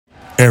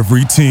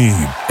Every team,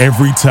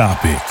 every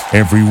topic,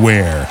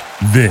 everywhere.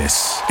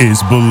 This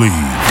is Believe.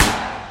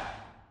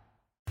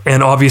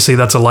 And obviously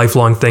that's a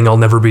lifelong thing. I'll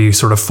never be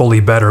sort of fully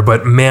better,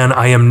 but man,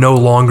 I am no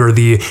longer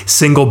the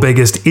single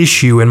biggest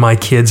issue in my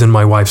kids' and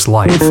my wife's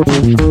life.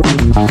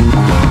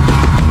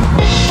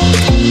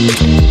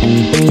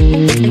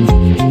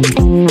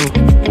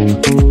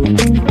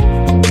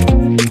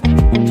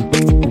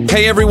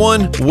 Hey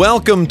everyone,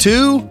 welcome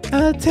to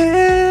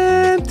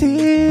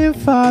Attempting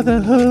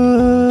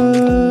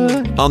Fatherhood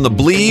on the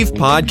Believe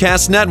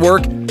Podcast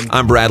Network.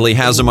 I'm Bradley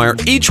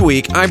Haselmeyer. Each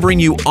week, I bring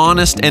you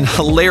honest and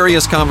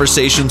hilarious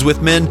conversations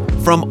with men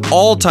from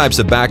all types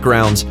of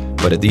backgrounds.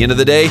 But at the end of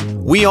the day,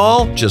 we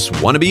all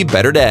just want to be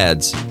better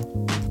dads.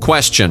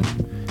 Question: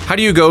 how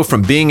do you go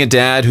from being a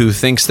dad who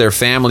thinks their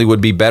family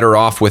would be better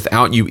off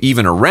without you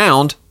even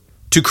around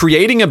to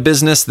creating a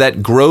business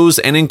that grows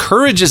and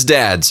encourages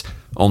dads?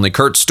 Only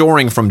Kurt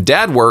Storing from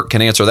Dad Work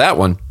can answer that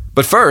one.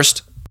 But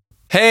first,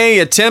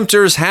 hey,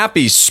 attempters,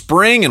 happy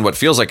spring and what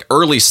feels like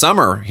early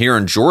summer here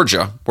in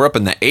Georgia. We're up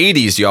in the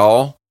 80s,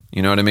 y'all.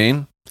 You know what I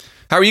mean?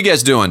 How are you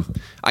guys doing?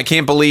 I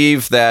can't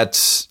believe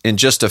that in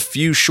just a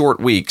few short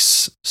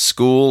weeks,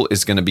 school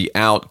is going to be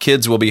out.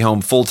 Kids will be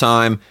home full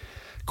time.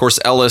 Of course,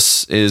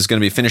 Ellis is going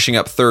to be finishing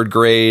up third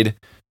grade.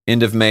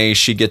 End of May,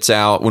 she gets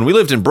out. When we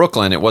lived in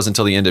Brooklyn, it wasn't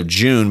until the end of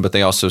June, but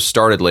they also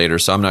started later.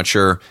 So I'm not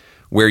sure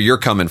where you're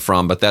coming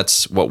from, but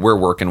that's what we're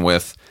working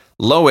with.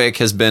 Loic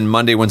has been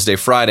Monday, Wednesday,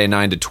 Friday,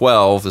 9 to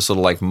 12, this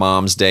little like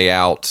mom's day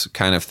out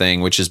kind of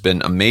thing, which has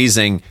been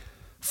amazing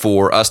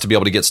for us to be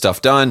able to get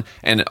stuff done,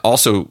 and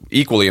also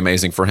equally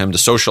amazing for him to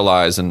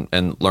socialize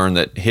and learn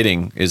that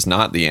hitting is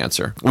not the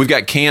answer. We've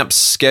got camps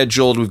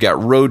scheduled. We've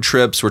got road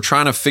trips. We're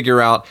trying to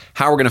figure out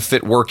how we're going to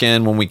fit work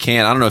in when we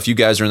can. I don't know if you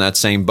guys are in that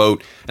same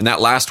boat, and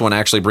that last one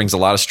actually brings a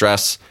lot of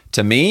stress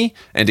to me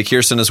and to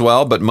Kirsten as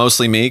well, but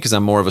mostly me because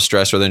I'm more of a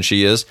stressor than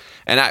she is.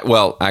 And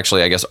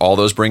I guess all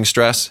those bring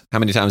stress. How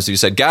many times have you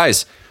said,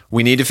 guys,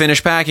 we need to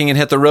finish packing and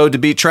hit the road to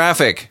beat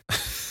traffic?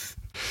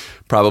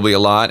 Probably a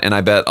lot, and I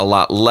bet a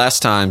lot less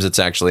times it's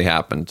actually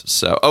happened.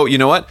 So, you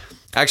know what?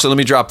 Actually, let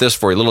me drop this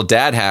for you. A little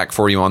dad hack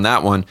for you on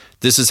that one.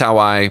 This is how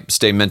I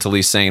stay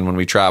mentally sane when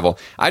we travel.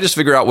 I just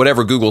figure out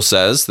whatever Google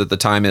says that the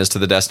time is to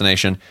the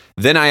destination.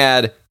 Then I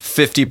add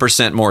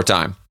 50% more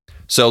time.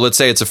 So let's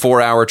say it's a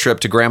 4-hour trip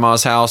to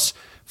grandma's house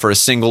for a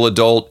single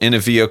adult in a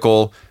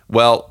vehicle.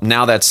 Well,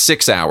 now that's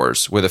 6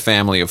 hours with a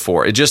family of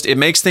 4. It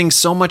makes things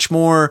so much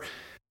more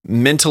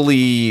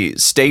mentally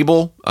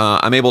stable.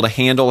 I'm able to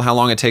handle how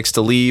long it takes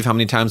to leave, how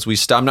many times we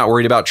stop. I'm not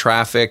worried about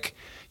traffic.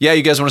 Yeah,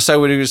 you guys want to say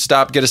we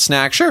stop, get a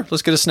snack? Sure,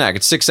 let's get a snack.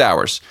 It's 6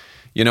 hours.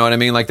 You know what I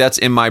mean? Like that's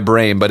in my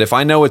brain. But if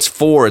I know it's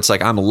 4, it's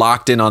like I'm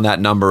locked in on that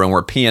number and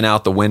we're peeing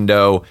out the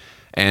window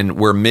and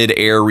we're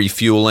mid-air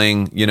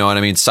refueling, you know what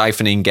I mean?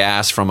 Siphoning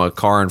gas from a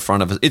car in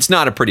front of us. It's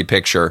not a pretty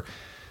picture.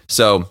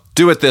 So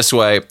do it this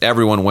way.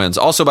 Everyone wins.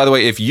 Also, by the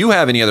way, if you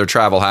have any other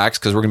travel hacks,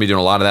 because we're going to be doing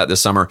a lot of that this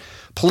summer,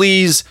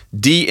 please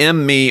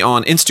DM me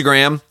on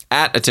Instagram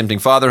at Attempting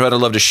Fatherhood.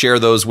 I'd love to share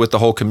those with the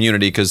whole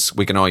community because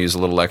we can all use a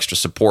little extra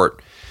support.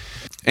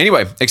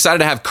 Anyway, excited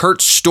to have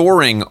Kurt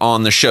Storing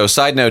on the show.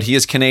 Side note, he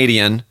is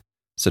Canadian,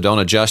 so don't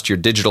adjust your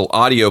digital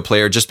audio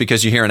player just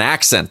because you hear an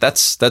accent.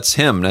 That's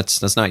him.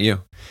 That's not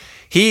you.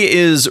 He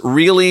is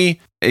really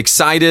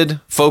excited,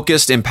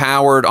 focused,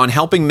 empowered on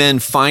helping men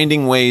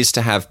finding ways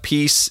to have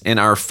peace in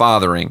our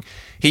fathering.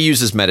 He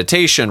uses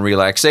meditation,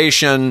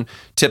 relaxation,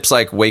 tips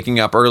like waking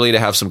up early to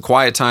have some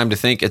quiet time to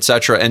think,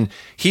 etc. And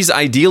he's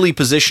ideally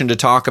positioned to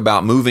talk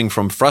about moving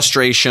from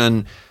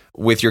frustration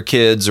with your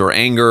kids or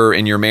anger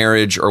in your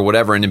marriage or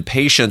whatever, and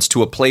impatience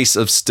to a place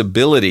of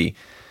stability.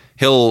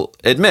 He'll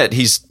admit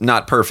he's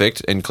not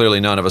perfect, and clearly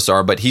none of us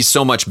are, but he's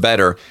so much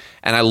better.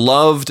 And I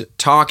loved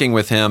talking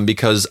with him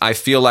because I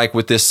feel like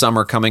with this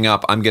summer coming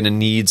up, I'm going to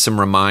need some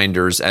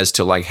reminders as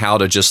to like how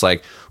to just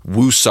like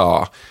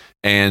woo-saw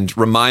and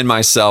remind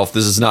myself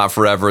this is not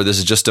forever. This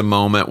is just a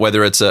moment,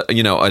 whether it's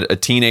a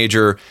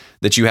teenager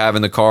that you have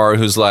in the car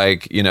who's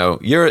like,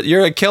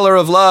 you're a killer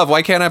of love.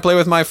 Why can't I play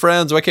with my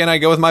friends? Why can't I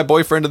go with my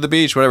boyfriend to the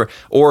beach? Whatever.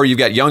 Or you've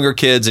got younger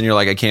kids and you're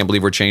like, I can't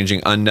believe we're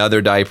changing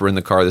another diaper in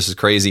the car. This is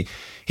crazy.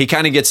 He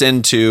kind of gets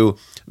into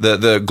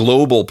the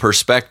global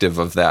perspective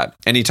of that.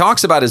 And he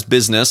talks about his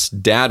business,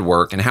 Dad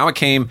Work, and how it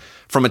came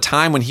from a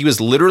time when he was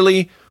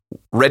literally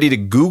ready to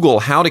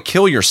Google how to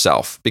kill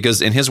yourself.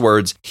 Because in his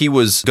words, he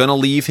was going to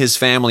leave his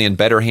family in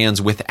better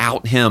hands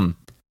without him.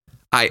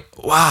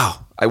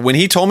 When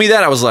he told me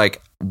that, I was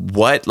like,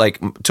 what? Like,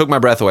 took my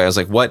breath away. I was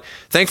like, what?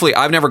 Thankfully,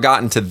 I've never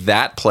gotten to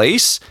that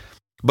place.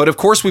 But of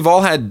course, we've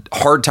all had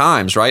hard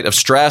times, right? Of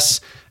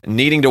stress,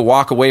 needing to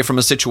walk away from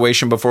a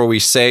situation before we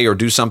say or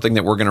do something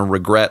that we're going to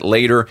regret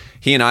later.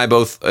 He and I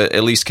both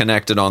at least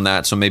connected on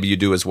that, so maybe you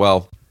do as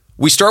well.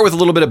 We start with a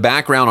little bit of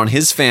background on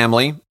his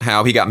family,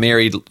 how he got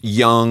married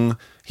young.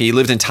 He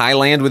lived in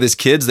Thailand with his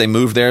kids. They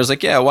moved there. I was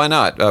like, yeah, why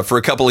not? For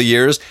a couple of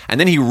years. And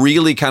then he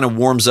really kind of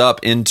warms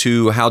up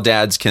into how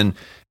dads can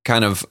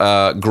kind of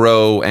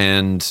grow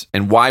and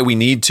why we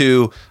need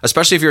to,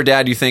 especially if you're a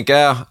dad, you think,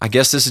 I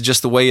guess this is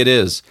just the way it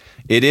is.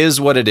 It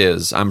is what it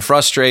is. I'm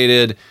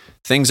frustrated.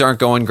 things aren't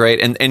going great.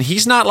 And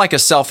he's not like a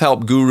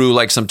self-help guru,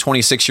 like some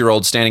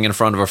 26-year-old standing in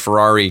front of a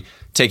Ferrari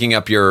taking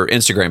up your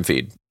Instagram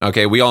feed.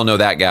 Okay, we all know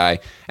that guy.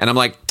 And I'm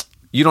like,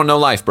 you don't know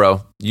life,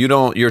 bro.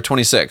 You're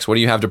 26. What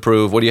do you have to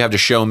prove? What do you have to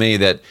show me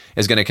that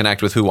is going to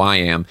connect with who I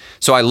am?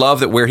 So I love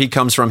that where he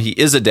comes from, he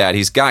is a dad.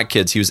 He's got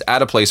kids. He was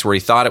at a place where he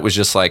thought it was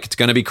just like, it's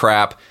going to be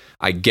crap.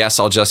 I guess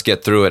I'll just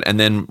get through it. And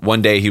then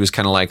one day he was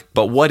kind of like,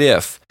 but what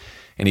if?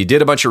 And he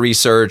did a bunch of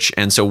research.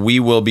 And so we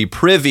will be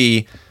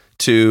privy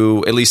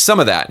to at least some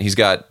of that. He's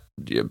got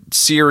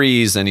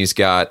series and he's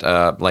got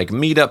like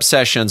meetup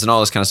sessions and all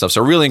this kind of stuff.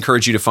 So I really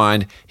encourage you to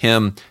find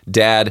him,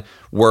 dad,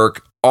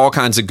 work, all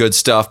kinds of good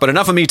stuff. But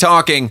enough of me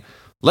talking.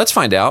 Let's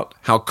find out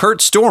how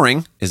Kurt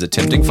Storing is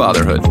attempting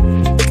fatherhood.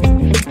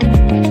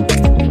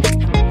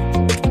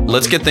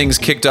 Let's get things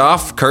kicked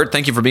off. Kurt,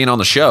 thank you for being on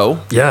the show.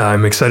 Yeah,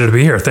 I'm excited to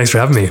be here. Thanks for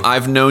having me.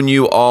 I've known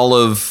you all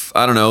of,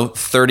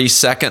 30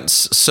 seconds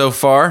so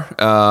far.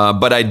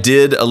 But I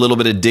did a little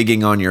bit of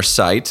digging on your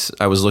site.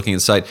 I was looking at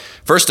the site.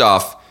 First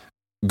off,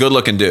 good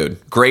looking dude.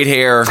 Great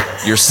hair.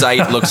 Your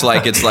site looks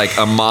like it's like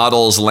a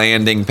model's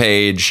landing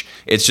page.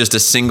 It's just a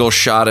single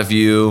shot of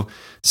you.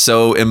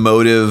 So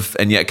emotive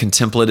and yet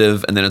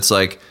contemplative. And then it's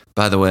like,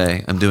 by the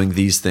way, I'm doing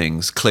these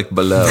things. Click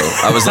below.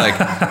 I was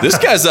like, this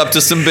guy's up to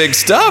some big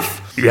stuff.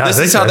 Yeah, this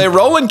is how they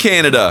roll in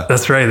Canada.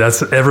 That's right.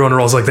 Everyone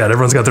rolls like that.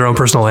 Everyone's got their own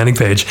personal landing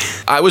page.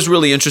 I was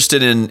really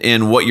interested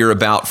in what you're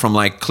about from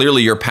like,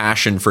 clearly your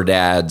passion for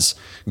dads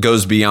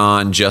goes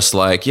beyond just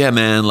like, yeah,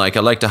 man, like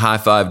I like to high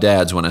five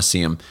dads when I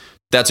see them.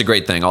 That's a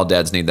great thing. All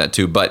dads need that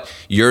too. But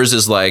yours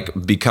is like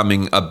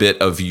becoming a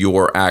bit of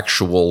your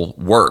actual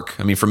work.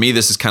 I mean, for me,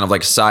 this is kind of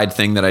like a side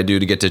thing that I do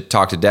to get to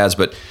talk to dads,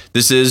 but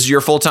this is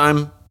your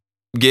full-time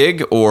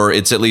gig, or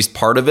it's at least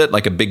part of it,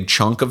 like a big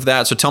chunk of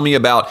that. So tell me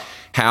about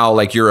how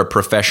like you're a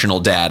professional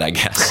dad, I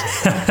guess.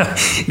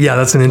 Yeah,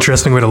 that's an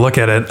interesting way to look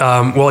at it.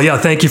 Well, yeah,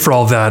 thank you for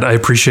all of that. I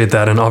appreciate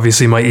that. And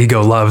obviously my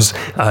ego loves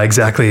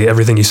exactly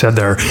everything you said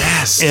there.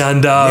 Yes.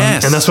 And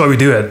that's why we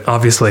do it,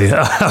 obviously.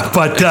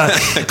 But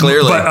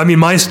clearly. But I mean,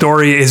 my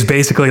story is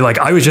basically like,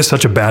 I was just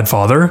such a bad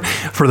father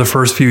for the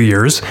first few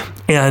years.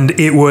 And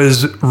it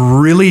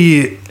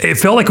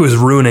felt like it was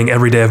ruining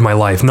every day of my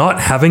life,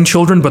 not having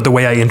children, but the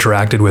way I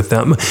interacted with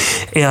them.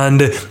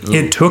 And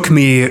it took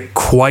me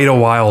quite a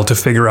while to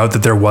figure out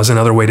that there was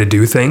another way to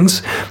do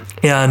things.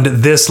 And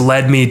this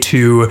led me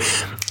to,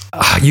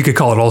 you could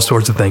call it all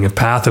sorts of things, a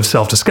path of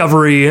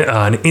self-discovery,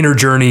 an inner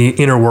journey,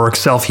 inner work,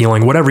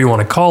 self-healing, whatever you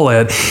want to call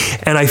it.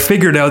 And I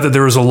figured out that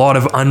there was a lot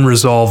of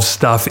unresolved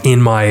stuff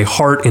in my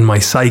heart, in my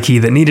psyche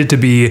that needed to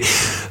be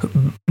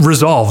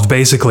resolved,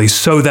 basically,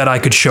 so that I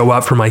could show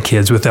up for my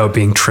kids without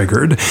being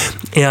triggered.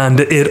 And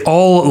it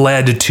all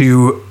led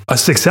to a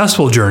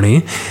successful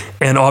journey.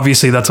 And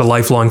obviously that's a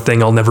lifelong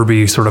thing. I'll never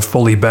be sort of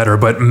fully better,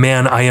 but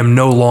man, I am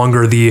no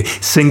longer the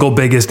single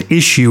biggest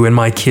issue in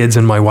my kids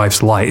and my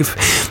wife's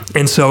life.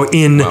 And so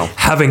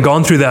having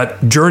gone through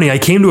that journey, I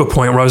came to a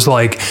point where I was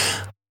like,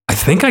 I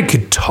think I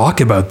could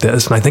talk about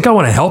this. And I think I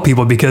want to help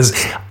people because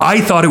I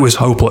thought it was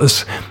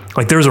hopeless.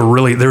 Like there's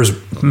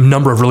a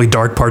number of really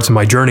dark parts of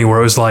my journey where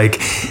it was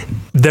like,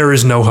 there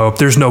is no hope.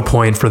 There's no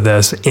point for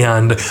this.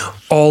 And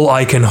all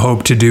I can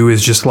hope to do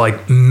is just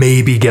like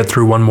maybe get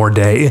through one more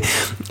day.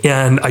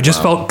 And I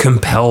just felt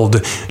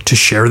compelled to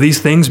share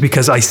these things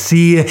because I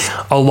see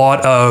a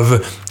lot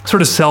of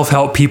sort of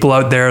self-help people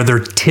out there. They're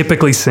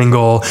typically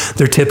single.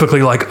 They're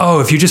typically like, oh,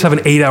 if you just have an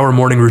 8-hour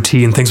morning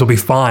routine, things will be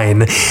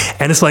fine.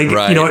 And it's like,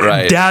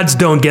 dads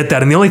don't get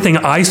that. And the only thing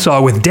I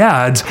saw with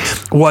dads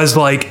was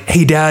like,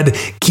 hey, dad,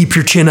 keep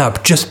your chin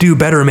up. Just do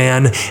better,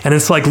 man. And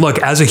it's like, look,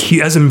 as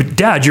a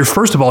dad, you're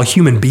first of all a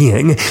human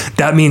being.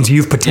 That means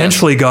you've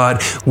potentially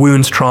got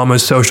wounds,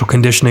 traumas, social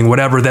conditioning,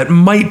 whatever, that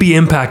might be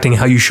impacting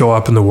how you show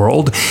up in the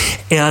world.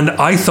 And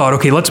I thought,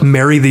 okay, let's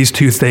marry these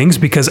two things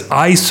because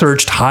I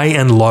searched high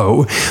and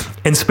low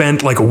and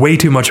spent like way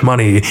too much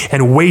money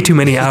and way too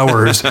many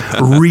hours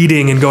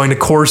reading and going to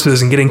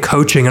courses and getting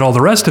coaching and all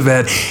the rest of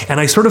it. And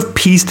I sort of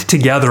pieced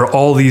together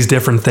all these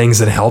different things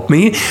that helped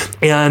me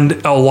and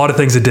a lot of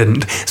things that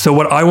didn't. So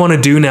what I want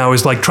to do now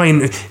is like try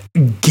and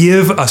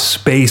give a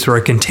space or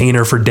a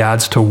container for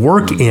dads to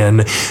work in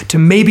to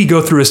maybe go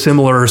through a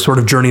similar sort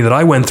of journey that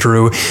I went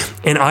through.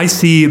 And I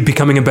see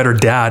becoming a better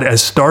dad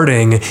as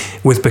starting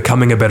with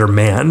becoming a better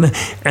man.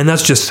 And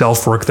that's just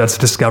self-work, that's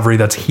discovery,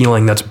 that's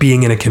healing, that's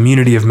being in a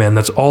community of men.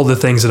 That's all the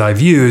things that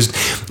I've used.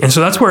 And so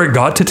that's where it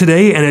got to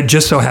today. And it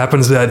just so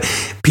happens that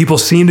people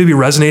seem to be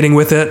resonating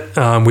with it.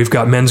 We've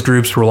got men's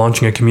groups, we're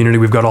launching a community,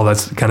 we've got all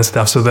that kind of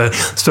stuff. So the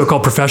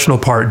so-called professional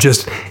part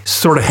just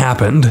sort of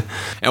happened.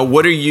 And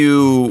what were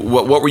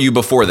you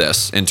before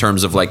this in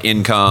terms of like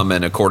income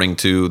and according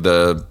to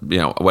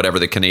the, whatever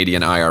the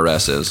Canadian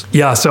IRS is?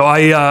 Yeah. So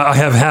I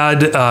have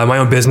had my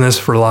own business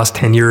for the last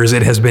 10 years.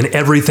 It has been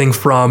everything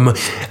from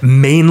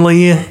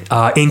mainly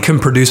income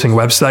producing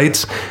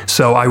websites.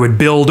 So I would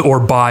build or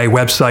buy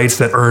websites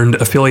that earned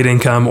affiliate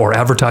income or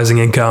advertising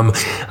income,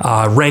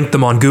 rank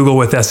them on Google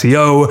with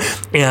SEO.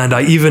 And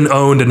I even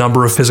owned a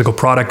number of physical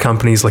product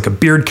companies like a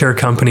beard care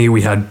company.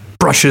 We had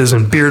brushes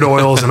and beard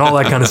oils and all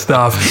that kind of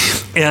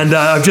stuff. And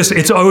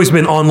it's always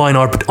been online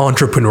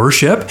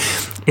entrepreneurship.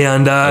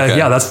 And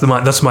yeah,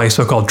 that's my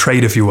so-called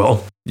trade, if you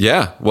will.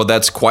 Yeah, well,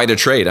 that's quite a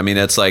trade. I mean,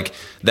 it's like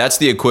that's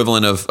the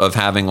equivalent of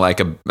having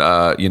like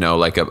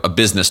a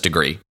business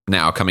degree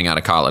now coming out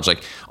of college.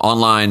 Like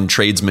online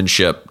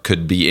tradesmanship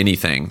could be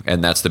anything,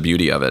 and that's the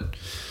beauty of it.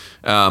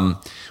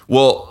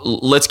 Well,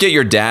 let's get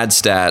your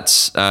dad's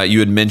stats. You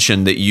had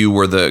mentioned that you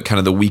were the kind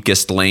of the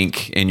weakest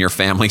link in your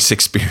family's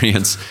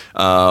experience.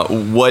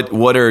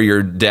 What are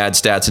your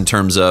dad's stats in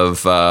terms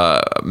of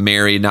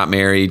married, not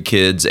married,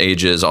 kids,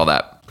 ages, all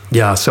that?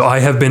 Yeah, so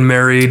I have been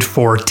married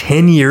for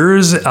 10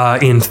 years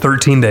in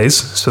 13 days.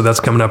 So that's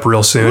coming up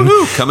real soon.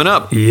 Woohoo, coming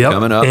up. Yep.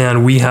 Coming up.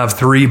 And we have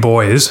 3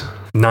 boys,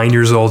 9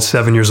 years old,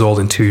 7 years old,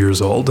 and 2 years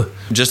old.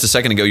 Just a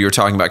second ago, you were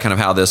talking about kind of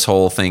how this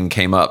whole thing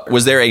came up.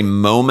 Was there a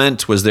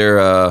moment? Was there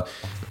a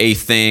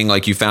thing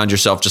like you found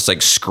yourself just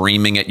like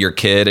screaming at your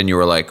kid and you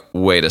were like,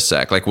 wait a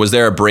sec? Like, was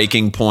there a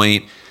breaking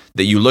point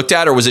that you looked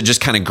at, or was it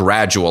just kind of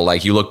gradual?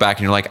 Like you look back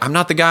and you're like, I'm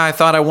not the guy I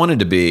thought I wanted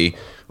to be.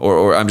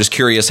 Or I'm just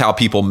curious how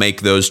people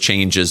make those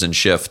changes and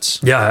shifts.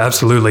 Yeah,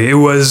 absolutely. It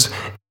was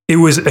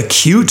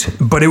acute,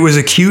 but it was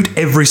acute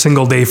every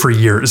single day for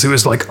years. It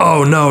was like,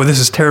 oh no, this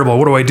is terrible.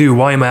 What do I do?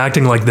 Why am I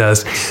acting like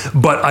this?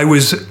 But I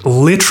was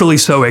literally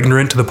so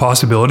ignorant to the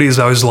possibilities.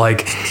 I was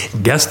like,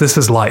 guess this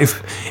is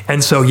life.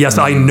 And so, yes,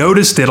 I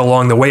noticed it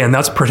along the way. And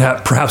that's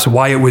perhaps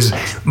why it was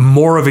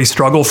more of a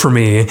struggle for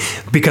me,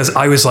 because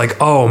I was like,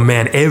 oh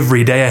man,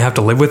 every day I have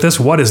to live with this.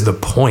 What is the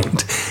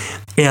point?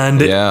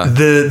 And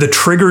the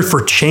trigger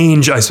for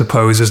change, I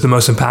suppose, is the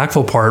most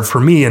impactful part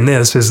for me in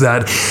this, is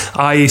that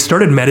I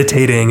started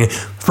meditating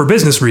for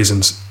business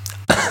reasons.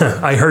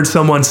 I heard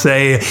someone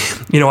say,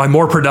 I'm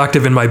more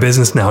productive in my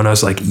business now. And I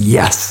was like,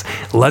 yes,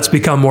 let's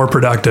become more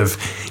productive.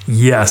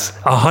 Yes,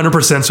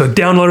 100%. So I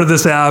downloaded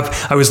this app.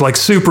 I was like,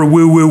 super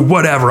woo-woo,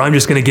 whatever. I'm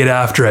just going to get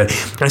after it.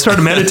 And I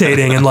started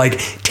meditating, and like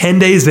 10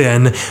 days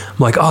in, I'm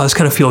like, oh, this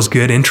kind of feels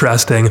good,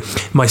 interesting.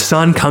 My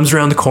son comes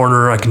around the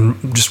corner. I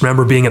can just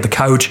remember being at the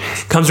couch,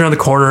 comes around the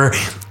corner.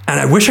 And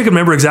I wish I could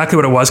remember exactly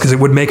what it was, because it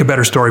would make a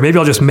better story. Maybe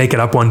I'll just make it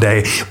up one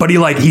day. But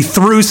he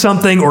threw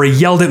something, or he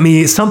yelled at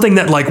me, something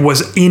that like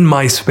was in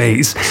my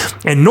space.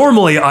 And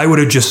normally I would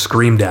have just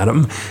screamed at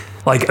him.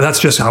 Like, that's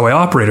just how I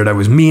operated. I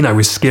was mean, I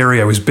was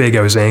scary, I was big,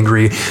 I was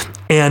angry.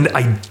 And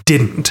I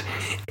didn't.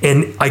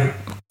 And I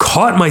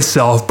caught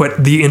myself,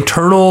 but the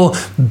internal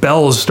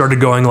bells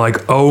started going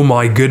like, oh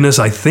my goodness,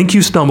 I think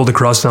you stumbled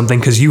across something,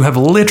 because you have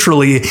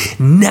literally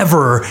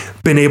never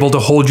been able to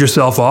hold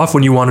yourself off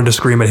when you wanted to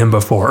scream at him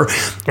before.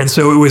 And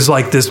so it was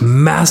like this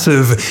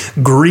massive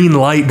green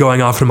light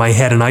going off in my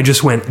head, and I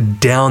just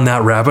went down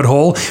that rabbit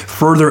hole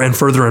further and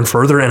further and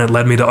further, and it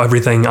led me to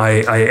everything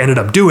I ended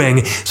up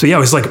doing. So yeah,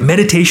 it was like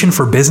meditation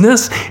for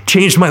business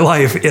changed my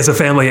life as a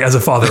family, as a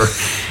father.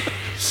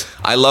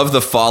 I love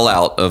the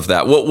fallout of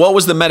that. What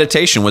was the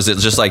meditation? Was it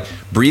just like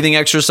breathing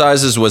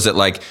exercises? Was it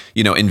like,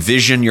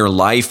 envision your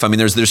life? I mean,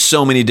 there's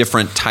so many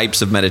different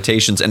types of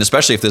meditations, and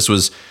especially if this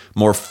was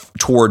more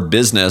toward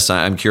business,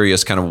 I'm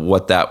curious kind of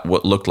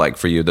what looked like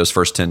for you those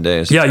first 10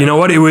 days. Yeah, you know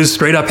what? It was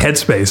straight up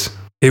Headspace.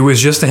 It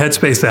was just a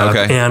Headspace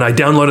app, and I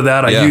downloaded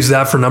that. I used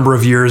that for a number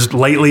of years.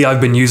 Lately,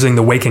 I've been using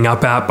the Waking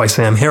Up app by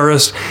Sam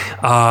Harris.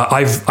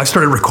 I've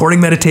started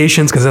recording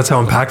meditations, because that's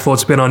how impactful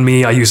it's been on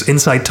me. I use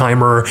Insight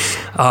Timer.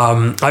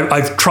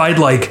 I've tried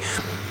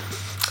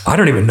I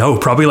don't even know,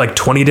 probably like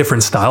 20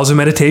 different styles of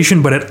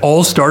meditation, but it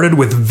all started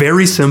with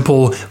very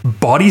simple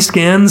body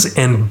scans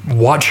and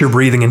watch your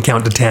breathing and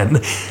count to 10.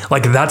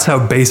 Like, that's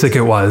how basic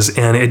it was.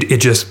 And it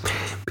did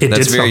something.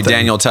 That's very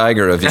Daniel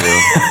Tiger of you.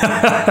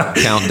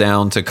 Count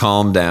down to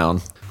calm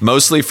down.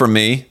 Mostly for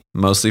me,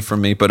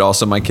 but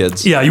also my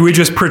kids. Yeah, we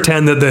just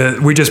pretend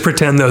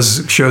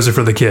those shows are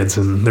for the kids,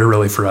 and they're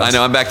really for us. I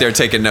know. I'm back there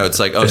taking notes,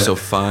 like, so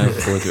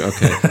 5, 4, 3.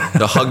 Okay,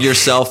 so hug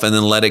yourself and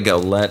then let it go.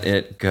 Let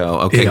it go.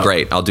 Okay,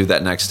 great. I'll do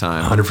that next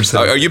time. 100%.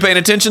 Are you paying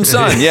attention,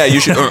 son? Yeah,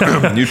 you should.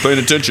 You paying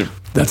attention.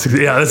 That's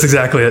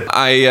exactly it.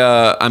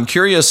 I'm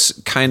curious,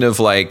 kind of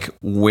like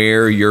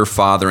where your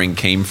fathering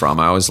came from.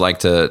 I always like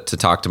to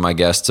talk to my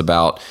guests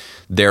about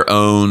their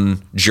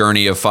own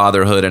journey of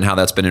fatherhood and how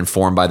that's been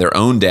informed by their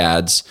own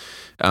dads.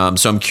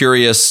 So I'm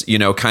curious,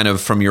 kind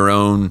of from your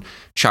own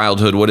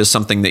childhood, what is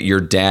something that your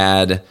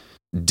dad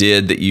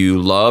did that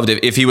you loved?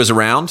 If he was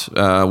around,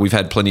 we've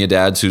had plenty of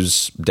dads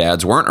whose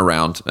dads weren't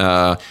around.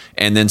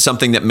 And then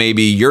something that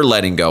maybe you're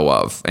letting go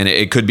of. And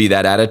it could be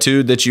that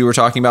attitude that you were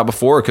talking about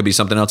before. It could be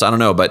something else. I don't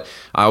know. But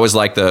I always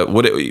like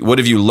what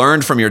have you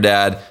learned from your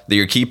dad that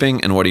you're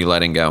keeping, and what are you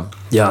letting go?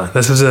 Yeah,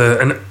 this is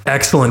an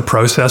excellent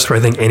process for, I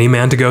think, any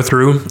man to go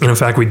through. And in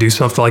fact, we do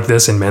something like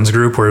this in men's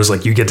group, where it's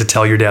like you get to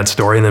tell your dad's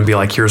story and then be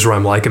like, here's where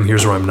I'm like him,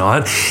 here's where I'm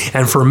not.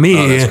 And for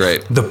me,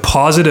 the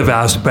positive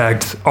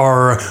aspects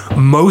are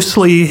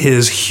mostly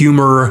his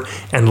humor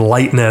and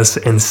lightness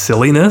and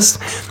silliness.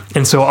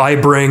 And so I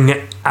bring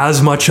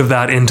as much of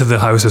that into the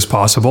house as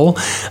possible.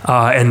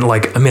 And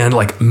like, man,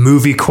 like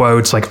movie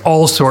quotes, like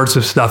all sorts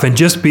of stuff, and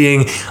just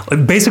being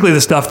basically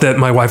the stuff that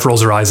my wife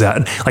rolls her eyes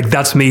at. Like,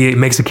 that's me. It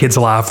makes the kids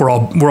laugh. We're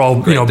all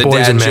you know, the boys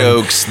dad and men.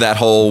 jokes, that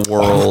whole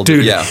world.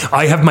 Dude, yeah.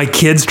 I have my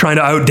kids trying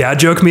to out dad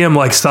joke me. I'm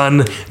like,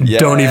 son,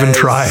 don't even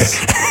try.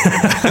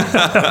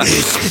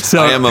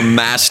 So I am a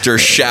master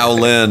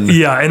Shaolin.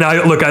 yeah, and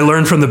I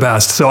learned from the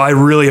best. So I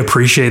really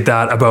appreciate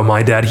that about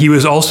my dad. He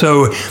was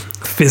also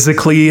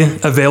physically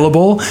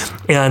available,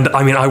 and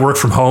I mean, I work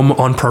from home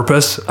on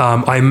purpose.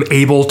 I'm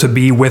able to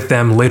be with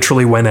them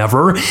literally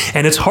whenever,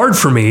 and it's hard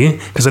for me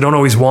because I don't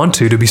always want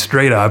to be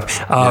straight up,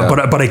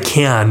 but I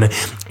can.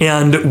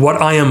 And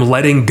what I am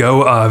letting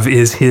go of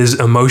is his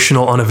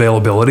emotional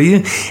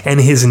unavailability and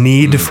his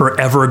need for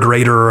ever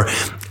greater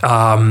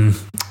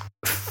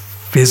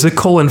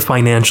physical and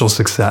financial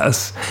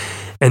success.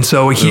 And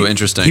so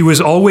he was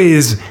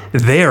always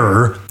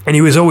there, and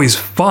he was always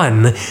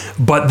fun,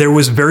 but there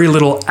was very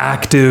little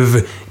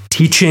active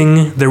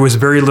teaching. There was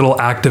very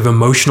little active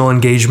emotional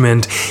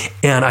engagement,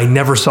 and I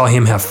never saw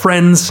him have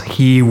friends.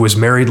 He was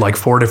married like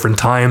 4 different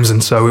times,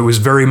 and so it was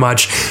very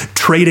much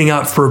trading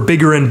up for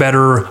bigger and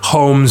better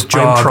homes,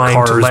 job,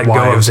 cars, to let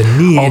wives, go of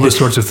the need, all those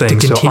sorts of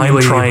things. So I'm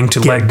trying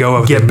to let go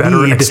of get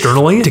better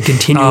externally, to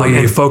continually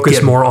and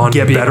focus more on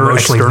get better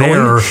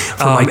externally,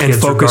 and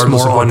focus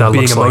more on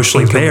being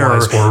emotionally there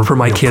for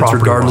my kids,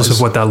 regardless of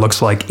what that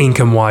looks like,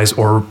 income wise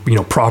or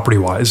property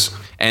wise.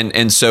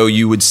 And so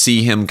you would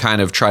see him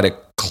kind of try to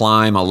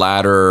climb a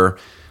ladder,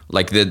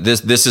 like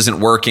this isn't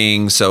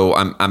working, so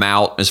I'm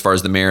out as far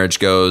as the marriage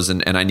goes,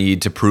 and I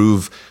need to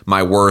prove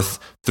my worth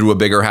through a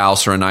bigger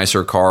house or a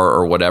nicer car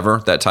or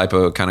whatever, that type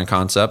of kind of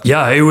concept.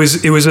 Yeah, it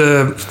was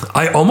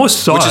I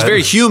almost saw it. Which is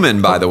very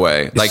human, by the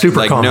way. Like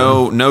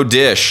common. no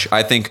dish.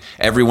 I think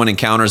everyone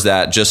encounters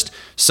that. Just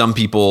some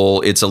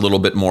people, it's a little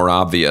bit more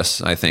obvious,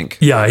 I think.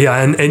 Yeah.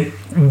 And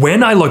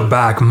when I look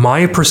back,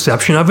 my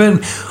perception of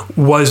it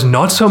was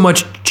not so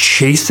much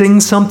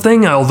chasing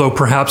something, although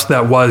perhaps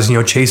that was,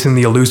 chasing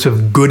the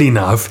elusive good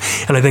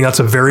enough. And I think that's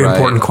a very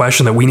important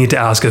question that we need to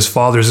ask as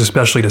fathers,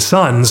 especially to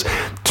sons.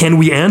 Can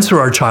we answer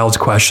our child's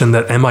question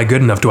that, am I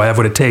good enough? Do I have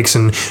what it takes?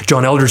 And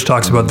John Eldredge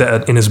talks about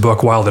that in his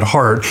book, Wild at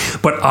Heart.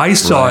 But I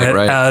saw it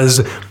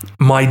as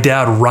my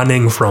dad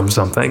running from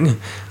something.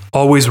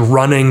 Always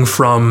running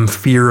from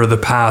fear of the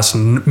past.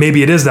 And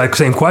maybe it is that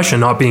same question,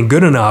 not being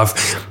good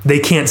enough. They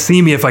can't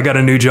see me if I got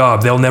a new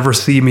job. They'll never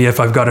see me if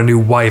I've got a new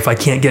wife. I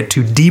can't get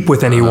too deep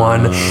with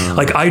anyone.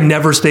 Like, I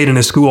never stayed in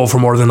a school for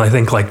more than, I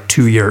think, like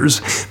 2 years,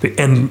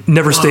 and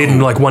never stayed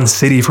in like one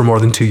city for more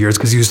than 2 years,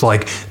 because he was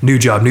like, new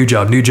job.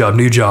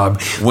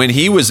 When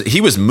he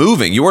was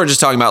moving, you weren't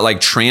just talking about like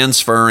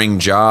transferring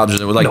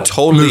jobs, like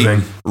totally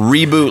moving.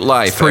 Reboot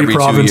life.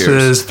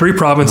 Three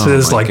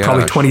provinces, like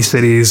probably 20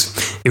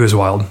 cities. It was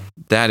wild.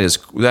 That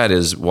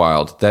is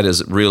wild. That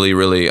is really,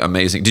 really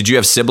amazing. Did you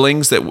have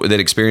siblings that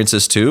experienced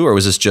this too, or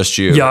was this just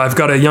you? Yeah, I've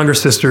got a younger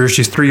sister.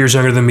 She's 3 years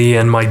younger than me,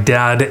 and my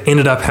dad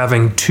ended up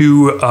having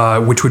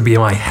 2, which would be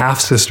my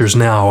half sisters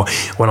now,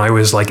 when I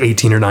was like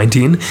 18 or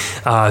 19.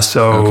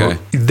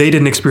 They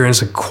didn't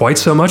experience it quite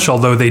so much,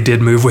 although they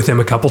did move with him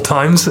a couple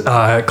times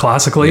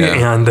classically.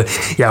 Yeah. And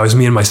it was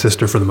me and my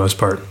sister for the most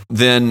part.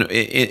 Then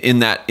in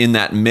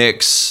that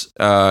mix,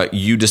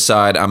 you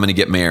decide, I'm going to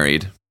get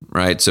married.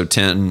 Right. So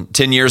 10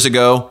 years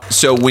ago.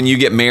 So when you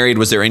get married,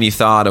 was there any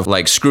thought of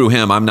like, screw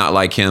him, I'm not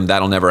like him,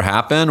 that'll never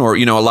happen? Or,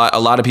 a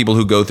lot of people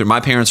who go through, my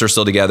parents are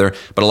still together,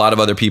 but a lot of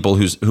other people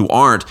who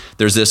aren't,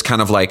 there's this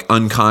kind of like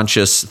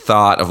unconscious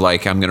thought of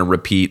like, I'm going to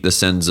repeat the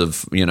sins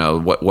of,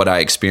 what I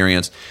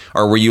experienced.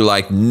 Or were you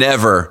like,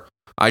 never,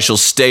 I shall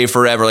stay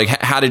forever? Like,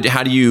 how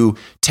do you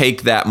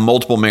take that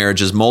multiple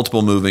marriages,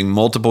 multiple moving,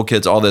 multiple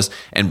kids, all this,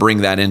 and bring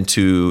that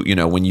into,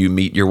 when you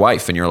meet your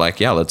wife and you're like,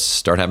 yeah, let's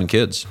start having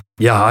kids?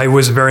 Yeah, I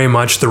was very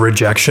much the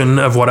rejection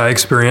of what I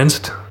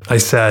experienced. I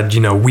said,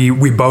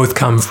 we both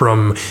come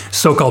from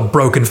so-called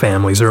broken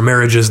families or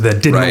marriages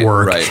that didn't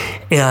work. Right.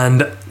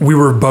 And we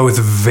were both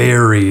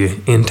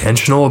very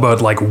intentional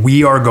about like,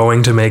 we are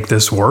going to make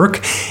this work,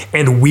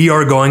 and we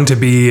are going to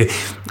be,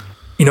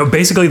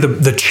 basically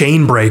the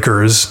chain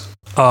breakers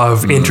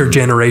of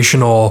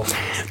intergenerational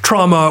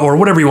trauma, or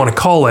whatever you want to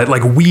call it.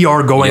 Like, we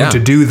are going to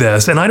do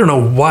this. And I don't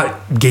know what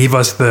gave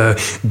us the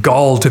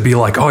gall to be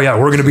like, oh yeah,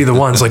 we're going to be the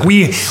ones. Like,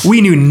 we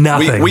knew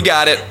nothing. We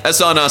got it.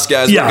 That's on us,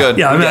 guys. Yeah, we're good.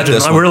 Yeah, imagine.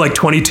 We're like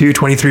 22,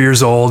 23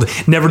 years old,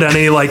 never done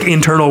any like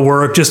internal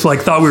work, just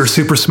like thought we were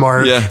super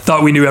smart,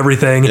 thought we knew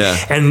everything. Yeah.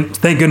 And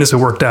thank goodness it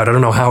worked out. I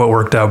don't know how it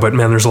worked out, but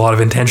man, there's a lot of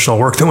intentional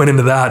work that went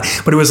into that.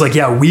 But it was like,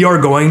 we are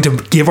going to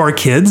give our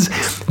kids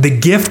the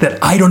gift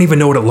that I don't even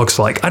know what it looks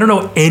like. I don't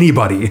know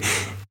anybody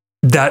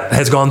that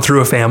has gone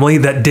through a family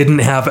that didn't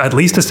have at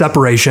least a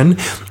separation,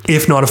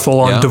 if not a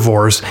full-on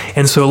divorce.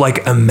 And so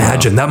like,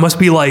 imagine that must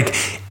be like,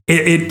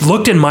 it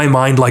looked in my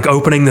mind like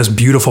opening this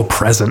beautiful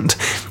present.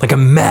 Like,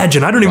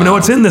 imagine, I don't even know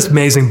what's in this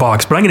amazing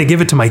box, but I'm going to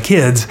give it to my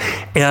kids.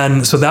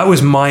 And so that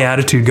was my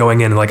attitude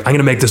going in. Like, I'm going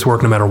to make this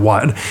work no matter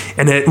what.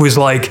 And it was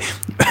like,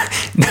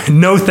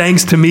 no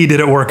thanks to me did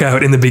it work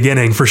out in the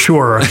beginning for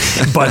sure,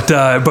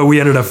 but we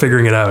ended up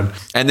figuring it out.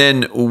 And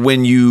then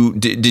when you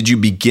did you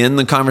begin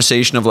the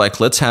conversation of like,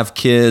 let's have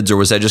kids, or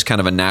was that just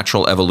kind of a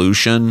natural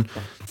evolution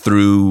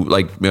through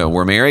like,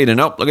 we're married and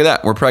look at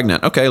that, we're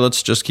pregnant. Okay,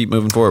 let's just keep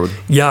moving forward.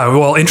 Yeah,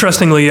 well,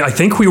 interestingly, I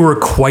think we were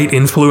quite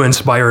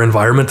influenced by our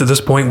environment at this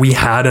point. We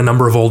had a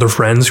number of older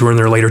friends who were in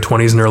their later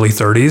 20s and early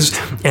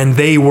 30s, and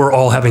they were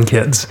all having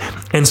kids.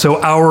 And so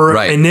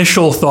our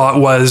initial thought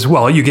was,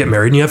 well, you get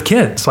married and you have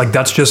kids. Like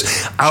that's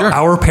just,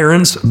 our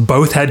parents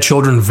both had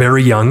children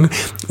very young.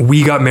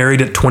 We got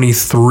married at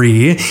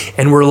 23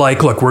 and we're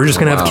like, look, we're just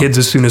going to have kids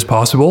as soon as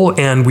possible.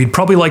 And we'd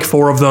probably like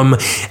 4 of them.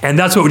 And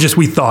that's what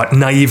we thought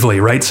naively,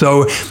 right?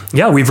 So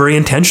yeah, we very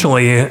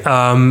intentionally,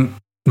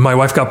 my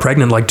wife got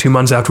pregnant like 2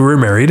 months after we were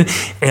married,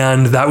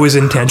 and that was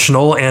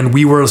intentional. And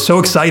we were so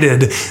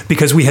excited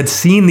because we had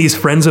seen these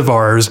friends of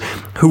ours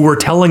who were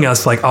telling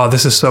us like, oh,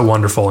 this is so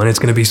wonderful and it's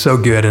going to be so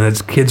good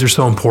and kids are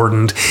so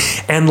important.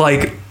 And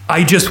like,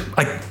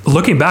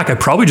 looking back, I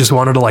probably just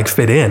wanted to like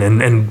fit in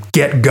and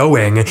get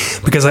going,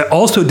 because I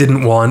also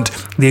didn't want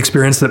the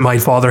experience that my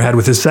father had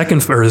with his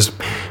second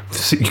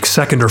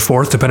or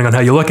fourth, depending on how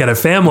you look at it,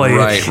 family,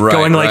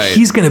 going like,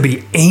 he's going to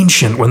be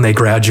ancient when they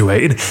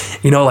graduate.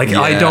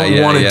 I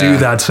don't want to do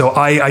that. So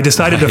I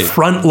decided to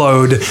front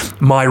load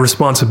my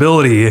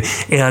responsibility.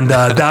 And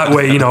that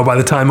way, by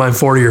the time I'm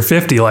 40 or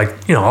 50,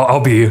 I'll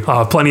be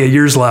plenty of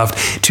years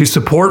left to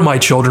support my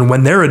children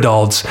when they're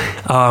adults.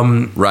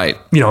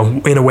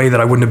 In a way that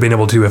I wouldn't have been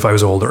able to if I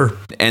was older.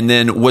 And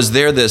then was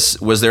there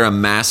a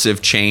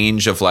massive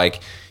change of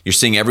like, you're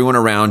seeing everyone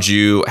around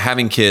you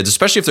having kids,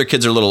 especially if their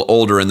kids are a little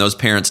older, and those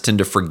parents tend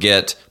to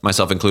forget,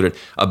 myself included,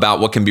 about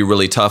what can be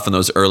really tough in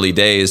those early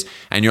days.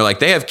 And you're like,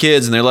 they have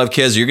kids and they love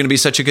kids. You're going to be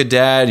such a good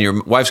dad. And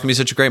your wife's going to be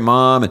such a great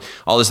mom and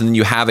all this. And then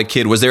you have a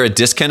kid. Was there a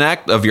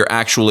disconnect of your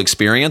actual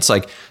experience?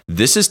 Like,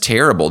 this is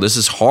terrible. This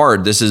is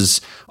hard. This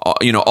is,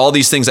 all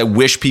these things. I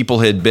wish people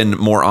had been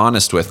more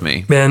honest with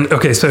me. Man,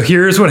 okay, so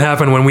here's what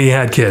happened when we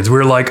had kids. We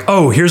were like,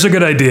 oh, here's a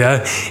good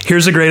idea.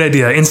 Here's a great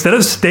idea. Instead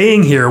of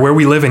staying here where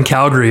we live in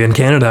Calgary in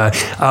Canada,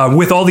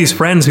 with all these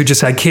friends who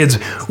just had kids,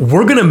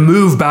 we're going to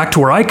move back to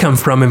where I come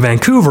from in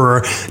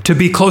Vancouver to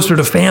be closer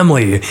to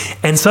family.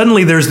 And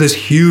suddenly there's this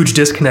huge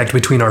disconnect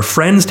between our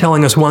friends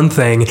telling us one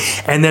thing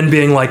and then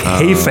being like,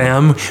 hey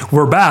fam,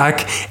 we're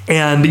back.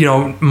 And,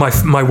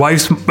 my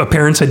wife's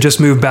parents had just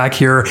moved back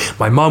here.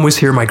 My mom was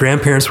here. My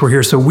grandparents were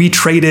here. So we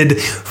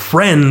traded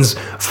friends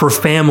for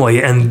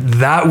family. And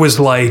that was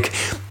like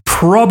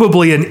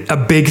probably a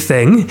big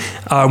thing.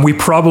 We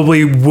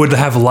probably would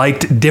have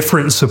liked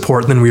different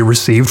support than we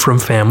received from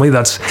family.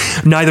 That's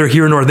neither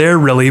here nor there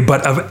really,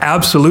 but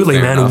absolutely,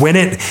 fair man.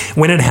 Enough.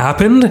 When it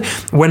happened,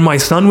 when my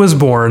son was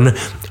born,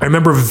 I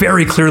remember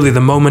very clearly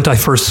the moment I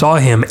first saw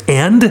him,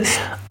 and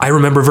I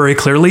remember very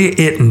clearly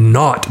it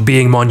not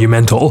being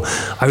monumental.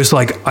 I was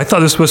like, I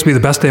thought this was supposed to be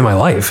the best day of my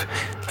life.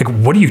 Like,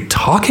 what are you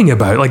talking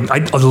about? Like, I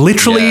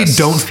literally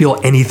don't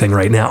feel anything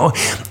right now.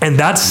 And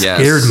that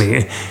scared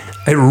me.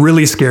 It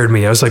really scared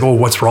me. I was like, oh,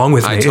 what's wrong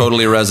with me? I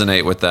totally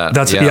resonate with that.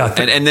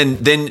 And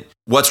then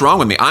what's wrong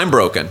with me? I'm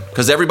broken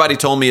because everybody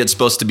told me it's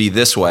supposed to be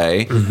this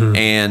way. Mm-hmm.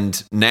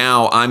 And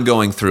now I'm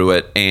going through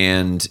it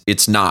and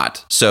it's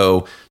not.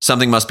 So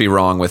something must be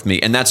wrong with me.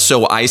 And that's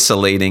so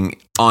isolating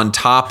on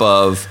top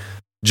of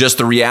just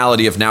the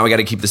reality of now I got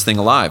to keep this thing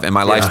alive, and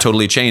my life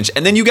totally changed.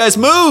 And then you guys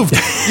moved.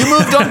 You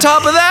moved on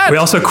top of that. We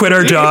also quit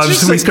our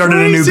jobs. We started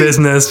a new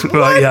business.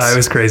 Well, yeah, it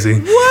was crazy.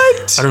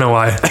 What? I don't know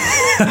why.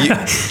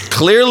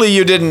 Clearly,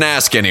 you didn't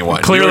ask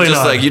anyone. Clearly, you were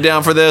just not. Like, you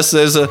down for this?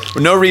 There's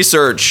no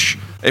research.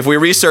 If we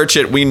research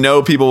it, we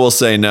know people will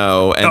say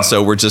no, and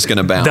so we're just going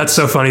to bounce. That's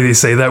so funny that you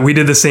say that. We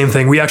did the same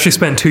thing. We actually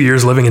spent 2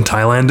 years living in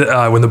Thailand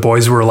when the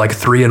boys were like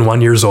 3 and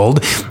 1 years old.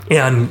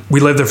 And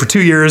we lived there for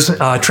 2 years,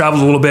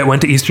 traveled a little bit,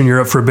 went to Eastern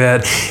Europe for a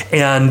bit.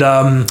 And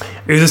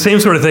it was the same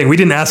sort of thing. We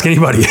didn't ask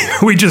anybody.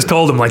 We just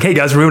told them like, hey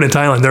guys, we're moving to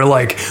Thailand. They're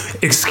like,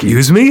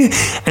 excuse me?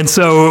 And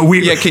so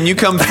can you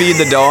come feed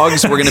the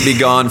dogs? We're going to be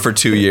gone for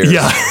 2 years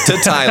to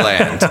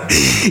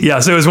Thailand.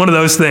 Yeah, so it was one of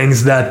those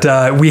things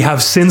that we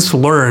have since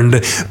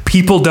learned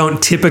people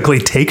don't typically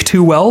take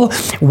too well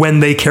when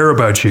they care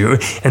about you.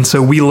 And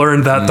so we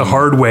learned that the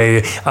hard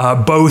way,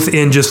 both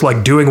in just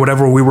like doing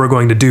whatever we were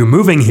going to do,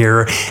 moving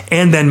here,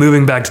 and then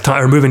moving to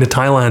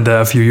Thailand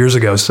a few years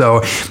ago.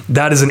 So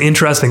that is an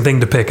interesting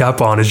thing to pick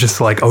up on, is just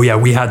like, oh yeah,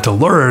 we had to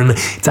learn.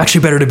 It's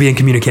actually better to be in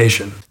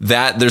communication.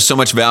 That there's so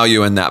much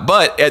value in that.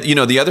 But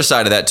the other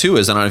side of that too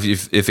is, I don't know if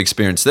you've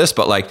experienced this,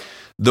 but like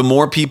the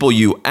more people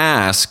you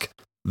ask,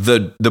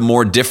 the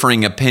more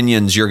differing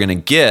opinions you're going to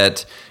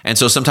get. And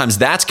so sometimes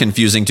that's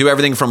confusing too.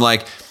 Everything from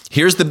like,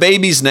 here's the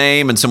baby's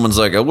name, and someone's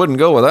like, I wouldn't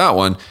go with that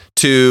one,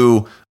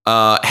 to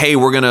hey,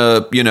 we're going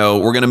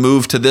to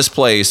move to this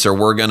place, or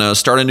we're going to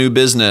start a new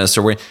business,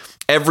 or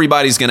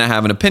everybody's going to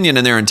have an opinion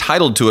and they're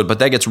entitled to it. But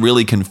that gets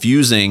really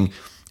confusing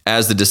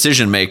as the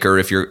decision maker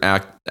if you're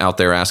out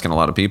there asking a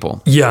lot of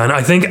people. Yeah, and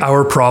I think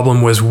our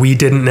problem was we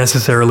didn't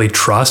necessarily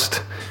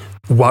trust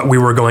what we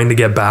were going to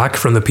get back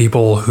from the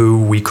people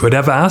who we could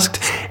have asked.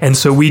 And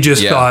so we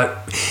just thought,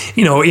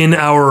 in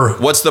our...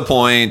 What's the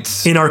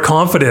point? In our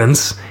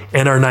confidence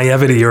and our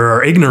naivety or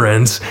our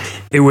ignorance,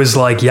 it was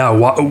like,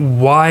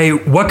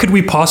 what could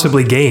we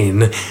possibly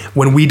gain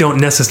when we don't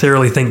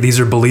necessarily think these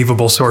are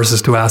believable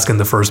sources to ask in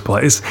the first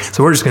place?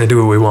 So we're just going to do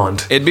what we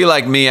want. It'd be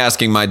like me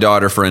asking my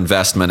daughter for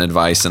investment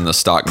advice in the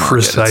stock market.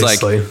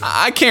 Precisely. It's like,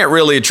 I can't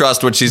really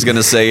trust what she's going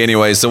to say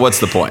anyway, so what's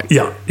the point?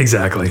 Yeah,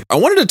 exactly. I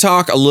wanted to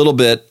talk a little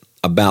bit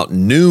about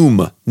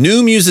Noom.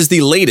 Noom uses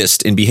the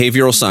latest in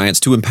behavioral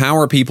science to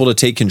empower people to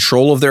take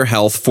control of their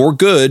health for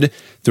good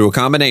through a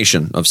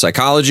combination of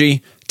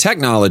psychology,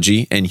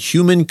 technology, and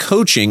human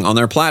coaching on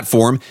their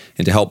platform,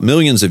 and to help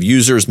millions of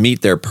users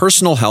meet their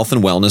personal health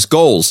and wellness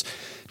goals.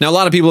 Now, a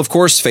lot of people, of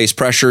course, face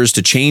pressures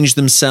to change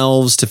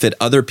themselves to fit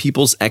other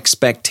people's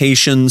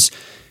expectations.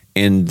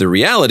 And the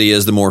reality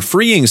is the more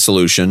freeing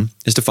solution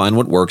is to find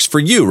what works for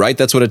you, right?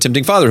 That's what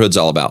Attempting Fatherhood's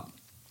all about.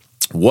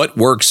 What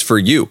works for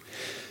you?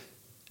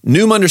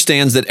 Noom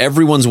understands that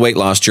everyone's weight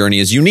loss journey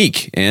is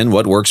unique, and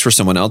what works for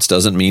someone else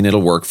doesn't mean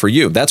it'll work for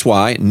you. That's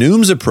why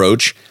Noom's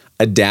approach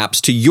adapts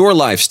to your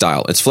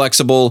lifestyle. It's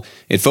flexible,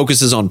 it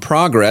focuses on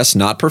progress,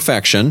 not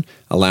perfection,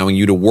 allowing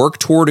you to work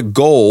toward a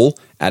goal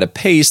at a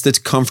pace that's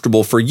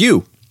comfortable for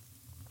you.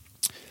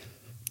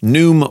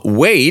 Noom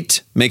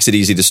Weight makes it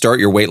easy to start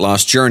your weight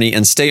loss journey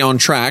and stay on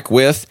track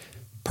with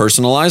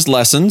personalized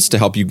lessons to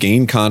help you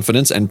gain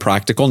confidence and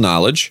practical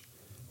knowledge,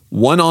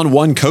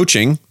 one-on-one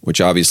coaching,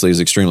 which obviously is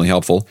extremely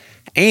helpful,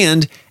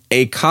 and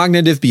a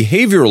cognitive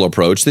behavioral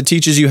approach that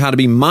teaches you how to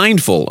be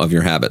mindful of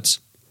your habits.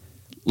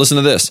 Listen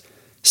to this.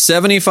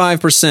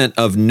 75%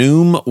 of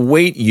Noom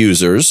Weight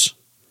users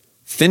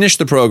finished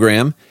the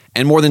program,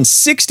 and more than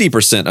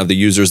 60% of the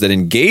users that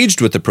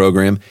engaged with the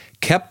program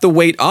kept the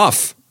weight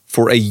off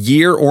for a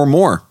year or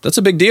more. That's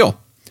a big deal.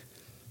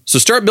 So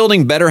start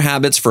building better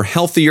habits for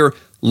healthier,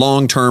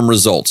 long-term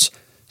results.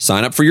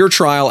 Sign up for your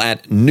trial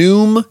at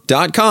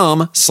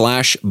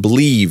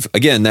Noom.com/believe.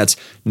 Again, that's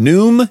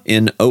Noom,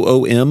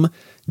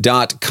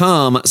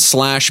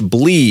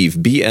 Noom.com/believe,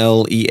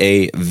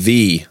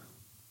 BLEAV.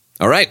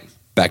 All right,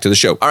 back to the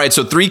show. All right,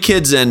 so 3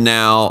 kids in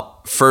now.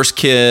 First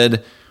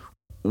kid,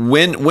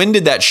 when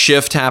did that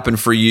shift happen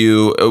for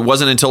you? It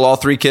wasn't until all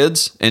 3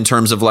 kids in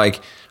terms of like,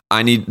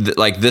 I need,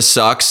 this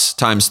sucks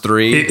times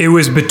 3? It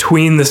was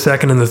between the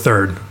second and the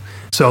third.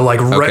 So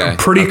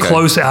pretty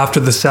close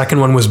after the second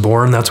one was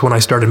born, that's when I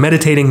started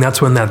meditating.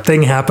 That's when that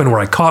thing happened where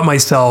I caught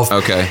myself.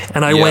 Okay.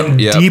 And I went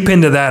deep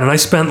into that, and I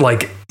spent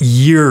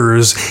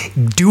years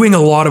doing a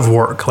lot of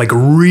work,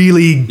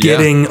 really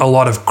getting a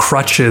lot of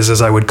crutches,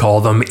 as I would call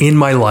them, in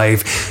my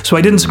life. So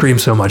I didn't scream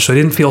so much. So I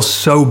didn't feel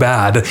so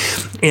bad.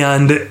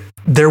 And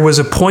there was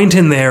a point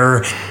in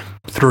there,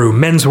 through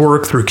men's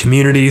work, through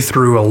community,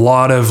 through a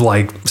lot of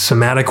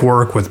somatic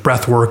work with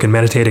breath work and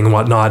meditating and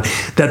whatnot,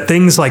 that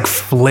things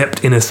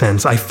flipped in a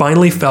sense. I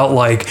finally felt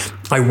like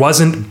I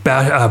wasn't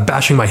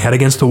bashing my head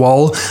against the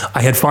wall.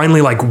 I had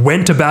finally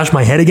went to bash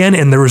my head again,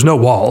 and there was no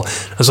wall.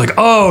 I was like,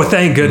 oh,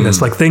 thank goodness.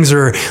 Things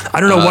are, I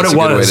don't know what it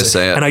was. Good way to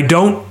say it. And I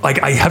don't,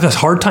 I have this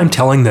hard time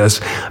telling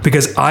this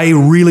because I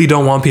really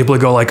don't want people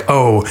to go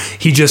oh,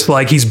 he just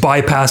he's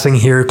bypassing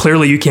here.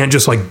 Clearly you can't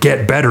just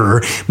get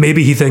better.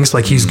 Maybe he thinks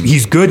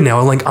he's good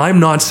now. I'm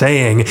not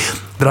saying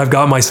that I've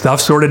got my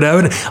stuff sorted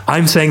out.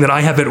 I'm saying that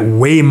I have it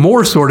way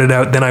more sorted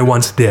out than I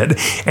once did.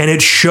 And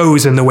it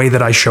shows in the way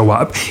that I show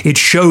up. It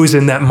shows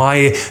in that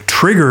my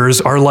triggers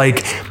are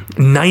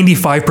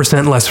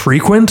 95% less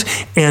frequent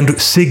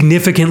and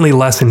significantly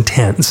less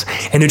intense.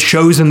 And it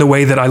shows in the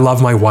way that I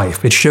love my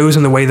wife. It shows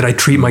in the way that I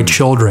treat my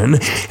children.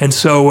 And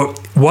so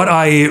what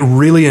I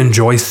really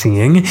enjoy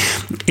seeing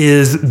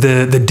is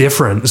the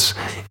difference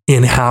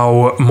in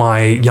how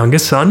my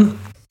youngest son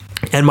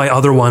and my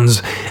other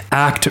ones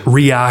act,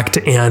 react,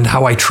 and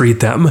how I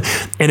treat them.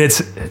 And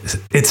it's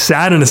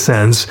sad in a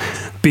sense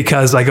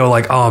because I go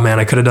oh man,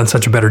 I could have done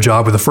such a better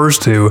job with the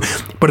first 2.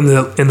 But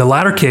in the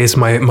latter case,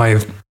 my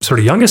sort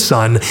of youngest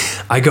son,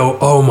 I go,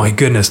 oh my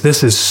goodness,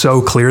 this is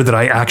so clear that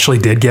I actually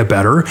did get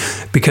better,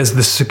 because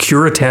the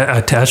secure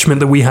attachment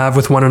that we have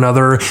with one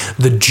another,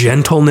 the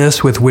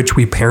gentleness with which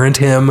we parent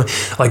him,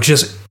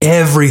 just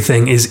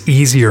everything is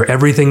easier.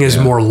 Everything is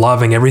more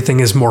loving. Everything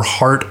is more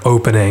heart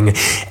opening.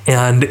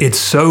 And it's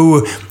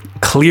so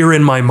clear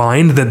in my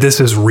mind that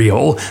this is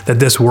real, that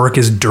this work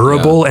is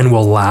durable and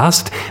will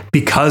last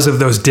because of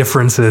those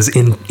differences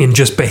in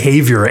just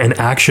behavior and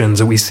actions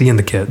that we see in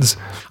the kids.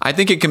 I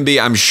think it can be,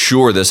 I'm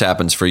sure this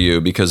happens for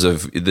you because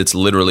of it's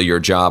literally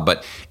your job,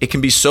 but it can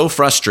be so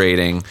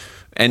frustrating.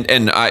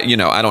 And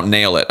I don't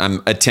nail it.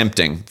 I'm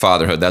attempting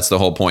fatherhood. That's the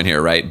whole point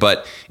here, right?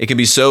 But it can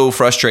be so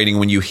frustrating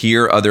when you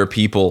hear other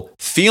people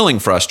feeling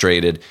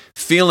frustrated,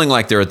 feeling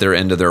like they're at their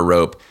end of their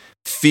rope,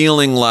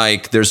 feeling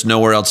like there's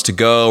nowhere else to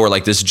go, or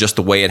this is just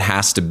the way it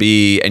has to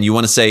be. And you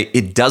want to say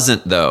it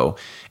doesn't though.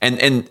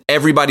 And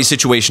everybody's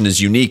situation is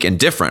unique and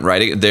different,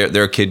 right?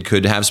 Their kid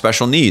could have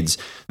special needs.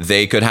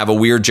 They could have a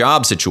weird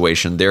job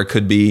situation. There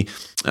could be,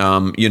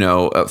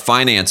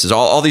 finances,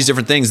 all these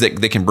different things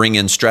that can bring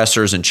in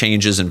stressors and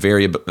changes and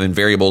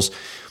variables.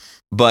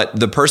 but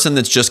the person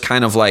that's just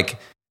kind of like,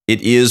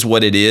 it is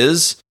what it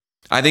is,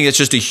 I think it's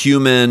just a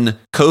human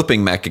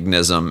coping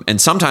mechanism. And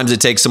sometimes it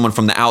takes someone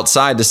from the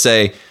outside to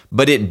say,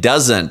 but it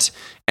doesn't.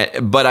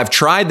 But I've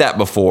tried that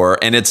before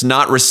and it's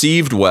not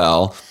received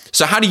well.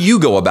 So how do you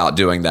go about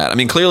doing that? I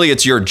mean, clearly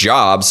it's your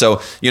job.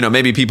 So,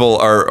 maybe people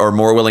are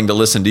more willing to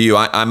listen to you.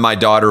 I'm my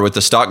daughter with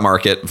the stock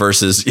market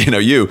versus,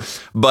 you.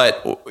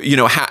 But,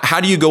 how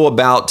do you go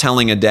about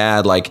telling a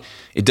dad, like,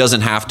 it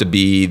doesn't have to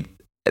be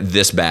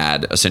this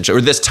bad, essentially,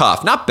 or this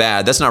tough? Not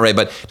bad, that's not right,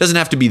 but it doesn't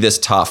have to be this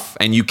tough.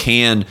 And you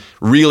can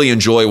really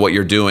enjoy what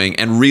you're doing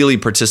and really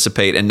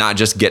participate and not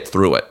just get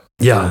through it.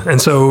 Yeah.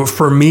 And so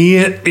for me,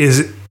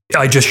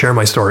 I just share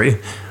my story.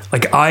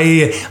 Like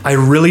I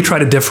really try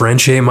to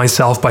differentiate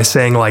myself by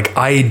saying, like,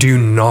 I do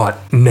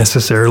not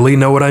necessarily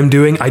know what I'm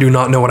doing. I do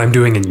not know what I'm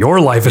doing in your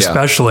life,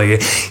 especially.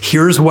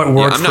 Here's what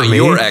worked for me. I'm not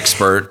your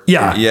expert.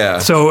 Yeah.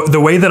 So the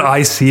way that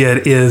I see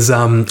it is,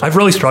 I've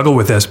really struggled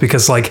with this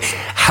because, like,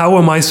 how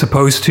am I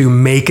supposed to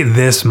make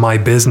this my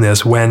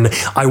business when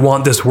I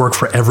want this work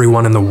for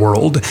everyone in the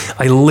world?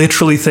 I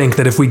literally think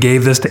that if we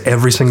gave this to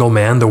every single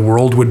man, the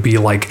world would be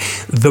like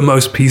the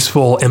most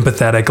peaceful,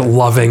 empathetic,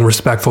 loving,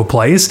 respectful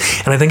place.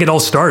 And I think it all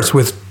starts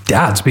with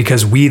dads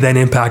because we then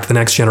impact the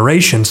next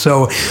generation.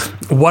 So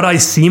what I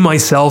see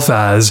myself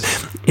as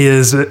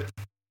is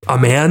a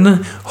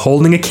man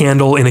holding a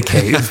candle in a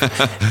cave.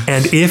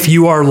 And if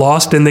you are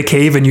lost in the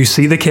cave and you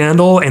see the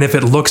candle and if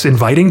it looks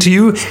inviting to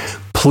you,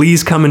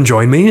 please come and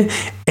join me.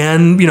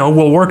 And,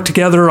 we'll work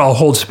together. I'll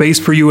hold space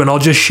for you and I'll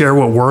just share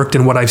what worked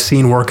and what I've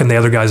seen work in the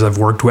other guys I've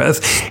worked with.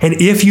 And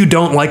if you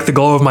don't like the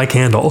glow of my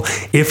candle,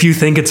 if you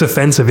think it's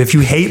offensive, if you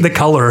hate the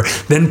color,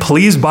 then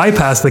please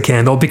bypass the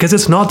candle because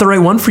it's not the right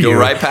one for you. Go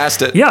right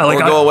past it. Yeah. Like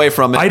or go away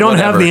from it. I don't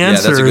have the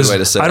answers. Yeah, that's a good way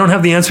to say it. I don't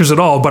have the answers at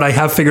all, but I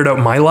have figured out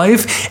my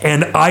life.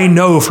 And I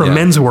know from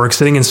men's work,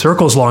 sitting in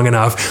circles long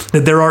enough,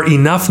 that there are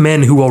enough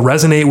men who will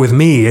resonate with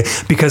me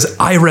because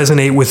I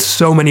resonate with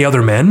so many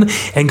other men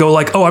and go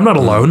like, oh, I'm not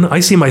alone. I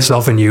see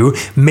myself in you.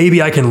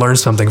 Maybe I can learn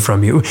something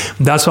from you.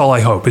 That's all I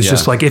hope. It's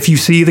just like, if you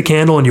see the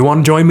candle and you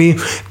want to join me,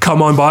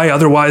 come on by.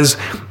 Otherwise,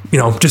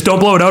 just don't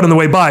blow it out on the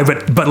way by,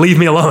 but leave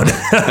me alone,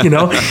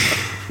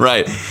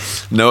 Right.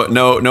 No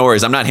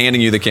worries. I'm not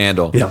handing you the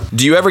candle. Yeah.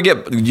 Do you ever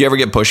get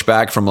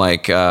pushback from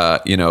like,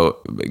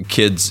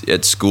 kids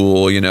at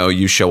school,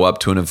 you show up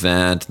to an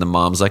event and the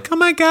mom's like, oh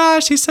my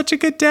gosh, he's such a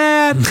good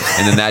dad. And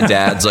then that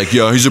dad's like,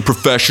 yeah, he's a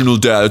professional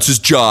dad. It's his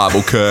job.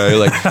 Okay.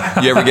 Like,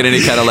 you ever get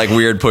any kind of like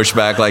weird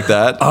pushback like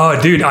that?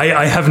 Oh, dude,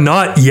 I have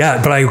not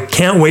yet, but I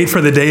can't wait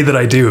for the day that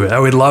I do. I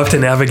would love to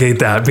navigate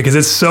that because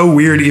it's so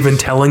weird even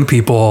telling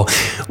people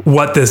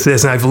what this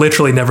is. And I've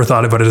literally never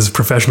thought about it as a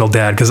professional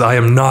dad because I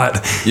am not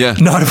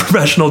a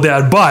professional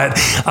dad, but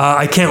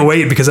I can't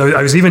wait because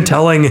I was even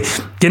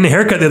getting a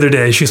haircut the other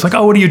day. She's like,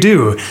 oh, what do you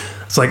do?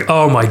 It's like,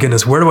 oh my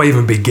goodness, where do I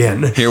even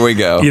begin? Here we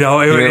go.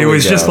 It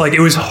was just like,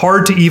 it was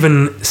hard to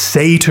even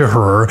say to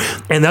her.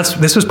 And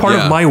this was part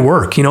of my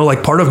work,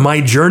 like part of my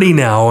journey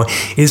now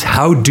is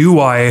how do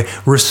I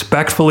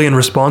respectfully and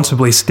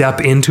responsibly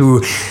step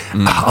into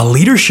a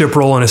leadership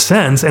role in a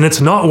sense. And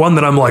it's not one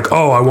that I'm like,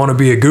 oh, I want to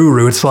be a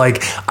guru. It's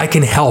like, I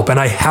can help and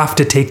I have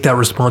to take that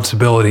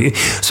responsibility.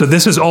 So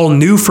this is all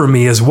new for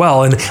me as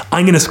well. And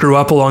I'm going to screw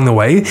up along the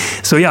way.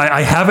 So yeah,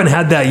 I haven't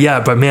had that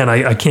yet, but man,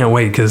 I can't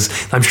wait because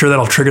I'm sure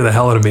that'll trigger the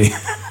hell out of me.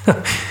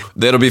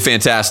 That'll be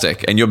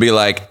fantastic. And you'll be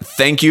like,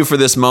 thank you for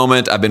this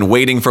moment. I've been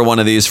waiting for one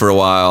of these for a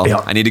while.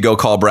 Yeah. I need to go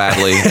call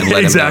Bradley and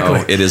let him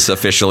know it is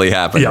officially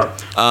happened. Yeah.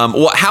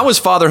 How has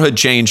fatherhood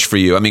changed for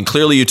you? I mean,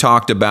 clearly you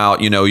talked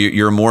about,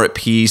 you're more at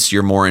peace,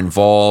 you're more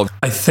involved.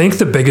 I think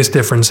the biggest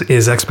difference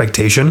is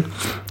expectation.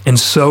 And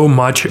so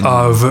much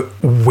of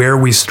where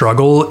we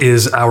struggle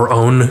is our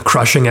own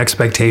crushing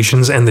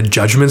expectations and the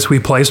judgments we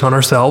place on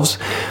ourselves.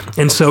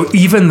 And so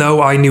even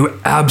though I knew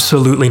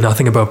absolutely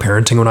nothing about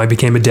parenting when I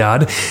became a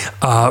dad,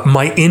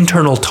 my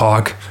internal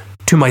talk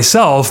to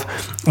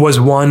myself was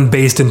one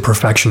based in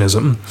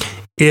perfectionism.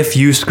 If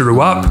you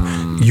screw up,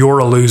 you're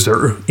a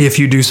loser. If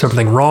you do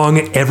something wrong,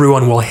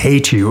 everyone will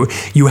hate you.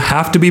 You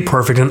have to be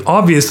perfect. And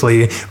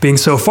obviously, being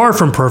so far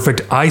from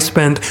perfect, I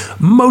spent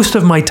most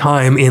of my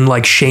time in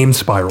like shame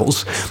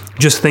spirals,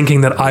 just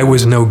thinking that I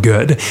was no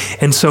good.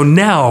 And so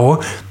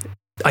now,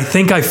 I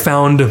think I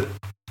found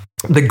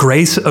the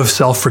grace of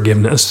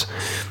self-forgiveness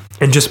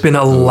and just been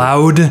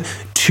allowed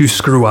to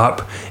screw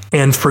up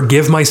and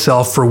forgive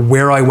myself for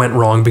where I went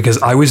wrong because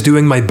I was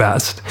doing my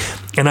best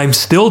and I'm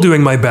still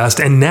doing my best.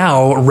 And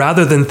now,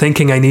 rather than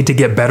thinking I need to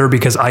get better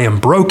because I am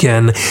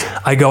broken,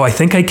 I go, I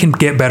think I can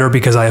get better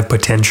because I have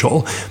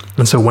potential.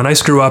 And so when I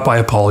screw up, I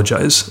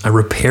apologize. I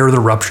repair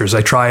the ruptures.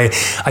 I try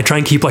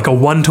and keep like a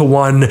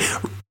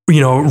 1-to-1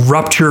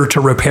 rupture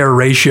to repair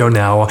ratio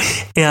now.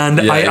 And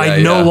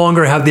I no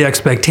longer have the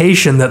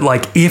expectation that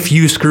like, if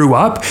you screw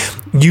up,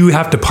 you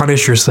have to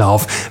punish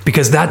yourself,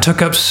 because that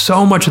took up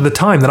so much of the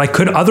time that I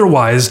could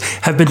otherwise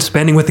have been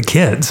spending with the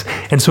kids.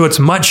 And so it's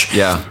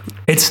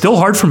still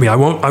hard for me. I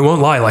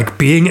won't lie. Like,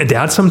 being a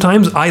dad,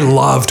 sometimes I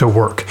love to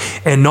work,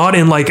 and not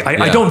in like,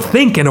 I don't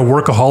think in a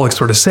workaholic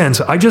sort of sense.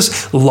 I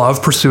just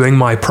love pursuing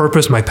my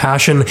purpose, my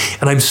passion.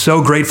 And I'm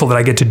so grateful that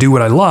I get to do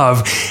what I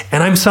love.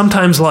 And I'm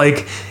sometimes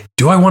like,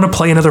 do I want to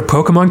play another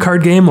Pokemon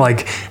card game?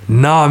 Like,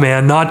 nah,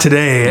 man, not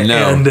today.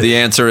 No, and the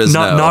answer is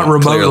not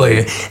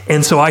remotely. Clearly.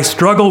 And so I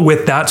struggle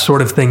with that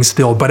sort of thing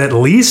still, but at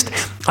least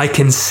I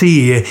can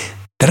see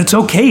that it's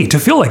okay to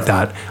feel like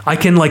that. I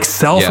can like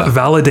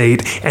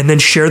self-validate and then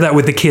share that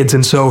with the kids.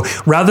 And so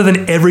rather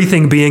than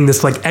everything being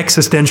this like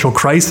existential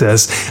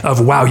crisis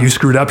of, wow, you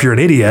screwed up, you're an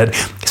idiot.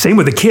 Same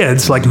with the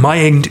kids. Like, my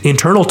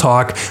internal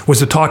talk was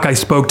the talk I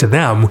spoke to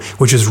them,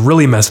 which is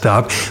really messed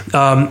up.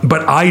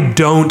 But I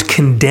don't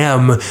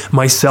condemn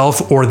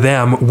myself or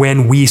them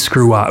when we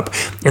screw up.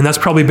 And that's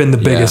probably been the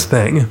biggest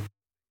thing.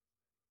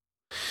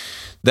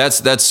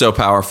 That's so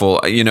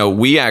powerful.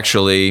 We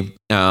actually,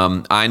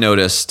 I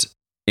noticed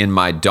in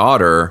my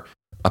daughter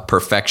a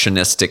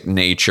perfectionistic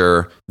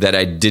nature that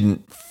I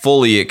didn't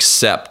fully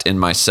accept in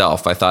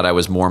myself. I thought I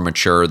was more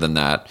mature than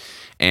that.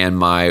 And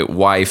my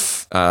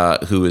wife,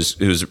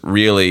 who's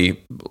really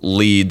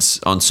leads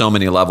on so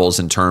many levels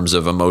in terms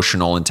of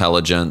emotional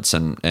intelligence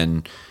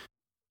and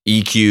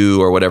EQ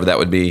or whatever that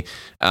would be,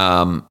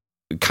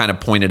 kind of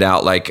pointed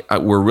out, like,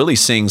 we're really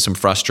seeing some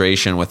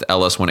frustration with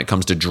Ellis when it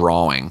comes to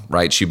drawing,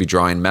 right? She'd be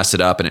drawing, mess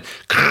it up,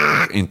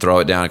 and throw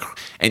it down.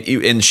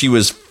 And she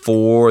was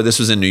 4. This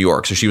was in New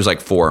York, so she was like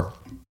 4.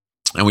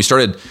 And we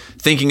started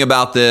thinking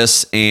about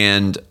this,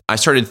 and I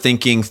started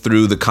thinking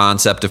through the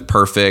concept of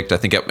perfect. I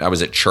think I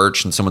was at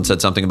church, and someone said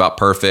something about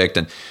perfect,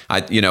 and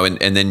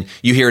and then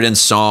you hear it in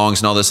songs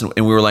and all this, and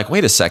we were like,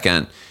 wait a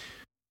second.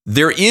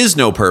 There is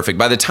no perfect.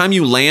 By the time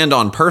you land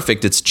on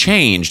perfect, it's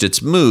changed,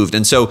 it's moved.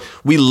 And so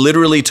we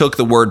literally took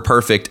the word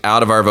perfect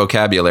out of our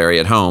vocabulary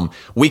at home.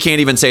 We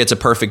can't even say it's a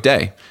perfect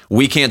day.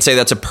 We can't say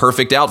that's a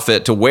perfect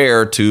outfit to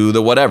wear to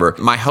the whatever.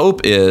 My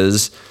hope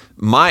is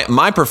my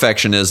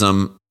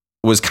perfectionism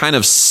was kind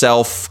of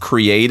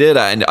self-created.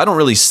 I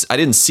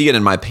didn't see it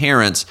in my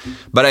parents,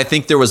 but I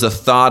think there was a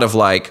thought of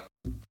like,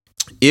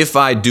 if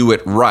I do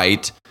it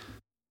right,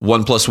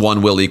 1 +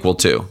 1 will equal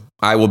 2.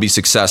 I will be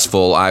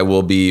successful. I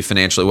will be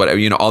financially whatever,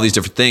 all these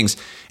different things.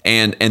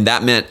 And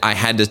that meant I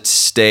had to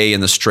stay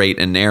in the straight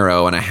and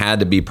narrow, and I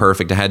had to be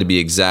perfect. I had to be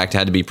exact. I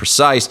had to be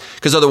precise,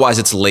 because otherwise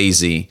it's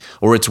lazy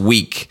or it's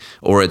weak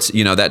or it's,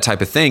 that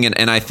type of thing.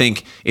 And I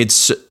think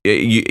it's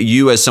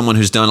you as someone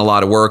who's done a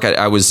lot of work.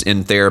 I was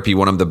in therapy.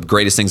 One of the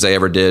greatest things I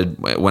ever did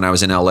when I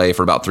was in LA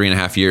for about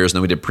 3.5 years. And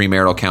then we did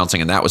premarital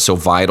counseling, and that was so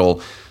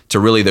vital to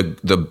really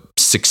the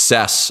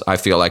success, I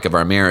feel like, of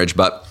our marriage.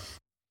 But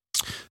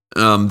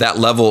that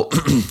level,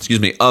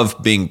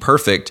 of being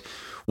perfect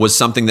was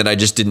something that I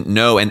just didn't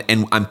know. And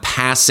I'm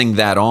passing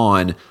that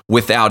on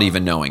without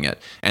even knowing it.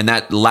 And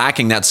that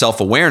lacking that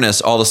self-awareness,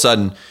 all of a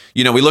sudden,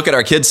 we look at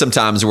our kids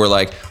sometimes and we're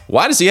like,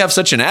 why does he have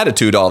such an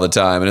attitude all the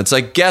time? And it's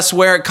like, guess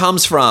where it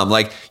comes from?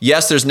 Like,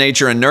 yes, there's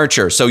nature and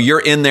nurture. So you're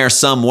in there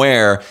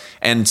somewhere,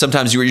 and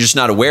sometimes you're just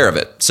not aware of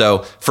it. So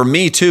for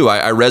me too,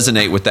 I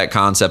resonate with that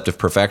concept of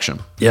perfection.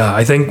 Yeah,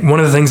 I think one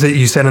of the things that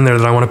you said in there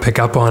that I want to pick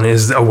up on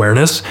is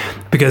awareness,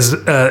 because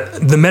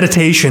the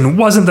meditation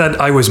wasn't that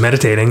I was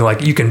meditating.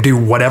 Like, you can do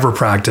whatever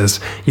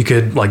practice. You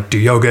could like do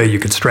yoga, you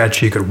could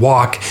stretch, you could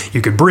walk,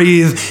 you could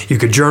breathe, you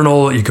could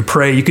journal, you could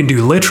pray, you can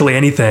do literally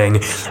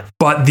anything.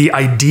 But the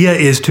idea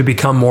is to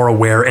become more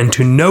aware and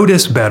to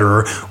notice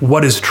better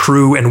what is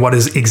true and what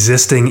is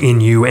existing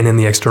in you and in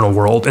the external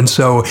world. And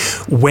so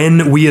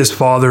when we as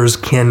fathers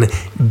can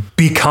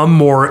become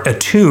more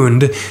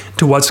attuned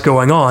to what's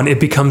going on, it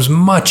becomes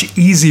much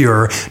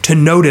easier to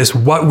notice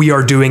what we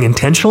are doing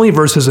intentionally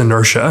versus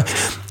inertia.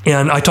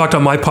 And I talked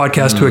on my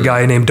podcast to a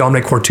guy named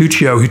Dominic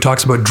Quartuccio, who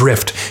talks about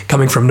drift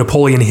coming from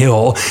Napoleon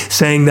Hill,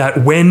 saying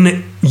that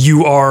when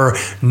you are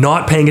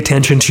not paying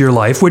attention to your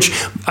life, which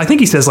I think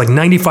he says like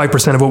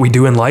 95% of what we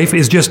do in life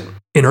is just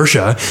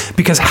inertia,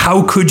 because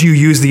how could you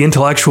use the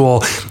intellectual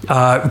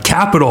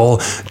capital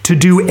to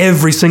do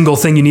every single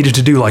thing you needed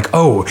to do? Like,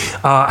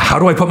 how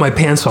do I put my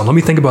pants on? Let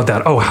me think about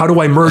that. Oh, how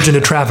do I merge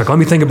into traffic? Let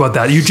me think about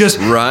that. You just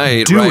do it.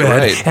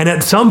 Right. And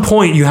at some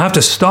point you have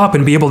to stop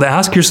and be able to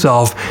ask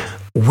yourself,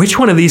 which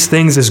one of these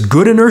things is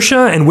good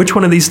inertia and which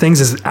one of these things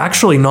is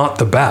actually not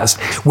the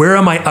best? Where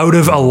am I out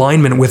of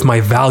alignment with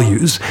my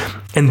values?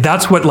 And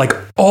that's what like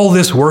all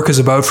this work is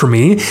about for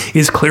me,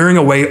 is clearing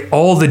away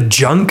all the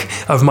junk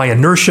of my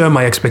inertia,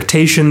 my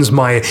expectations,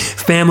 my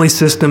family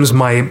systems,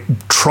 my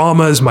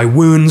traumas, my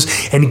wounds,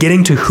 and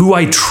getting to who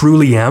I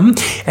truly am,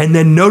 and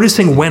then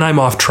noticing when I'm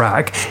off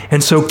track.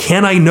 And so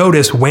can I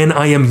notice when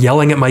I am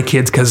yelling at my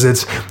kids because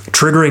it's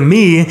triggering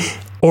me?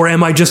 Or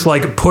am I just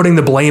like putting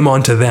the blame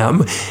onto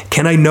them?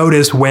 Can I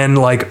notice when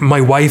like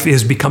my wife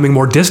is becoming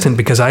more distant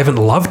because I haven't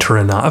loved her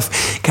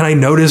enough? Can I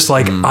notice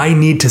like I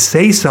need to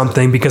say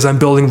something because I'm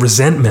building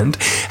resentment?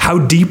 How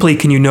deeply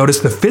can you notice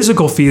the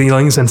physical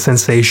feelings and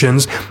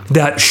sensations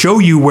that show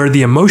you where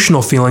the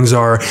emotional feelings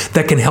are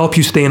that can help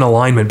you stay in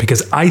alignment?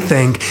 Because I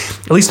think,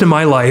 at least in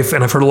my life,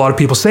 and I've heard a lot of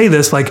people say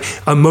this, like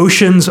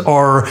emotions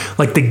are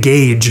like the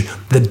gauge,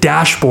 the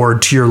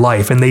dashboard to your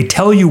life, and they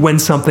tell you when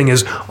something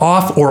is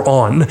off or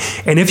on.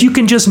 And if you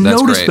can just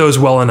notice those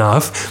well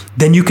enough,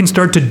 then you can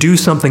start to do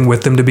something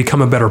with them to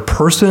become a better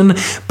person,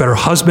 better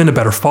husband, a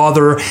better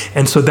father.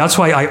 And so that's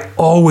why I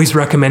always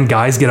recommend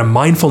guys get a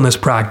mindfulness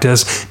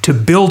practice to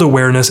build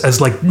awareness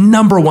as like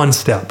number one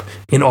step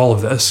in all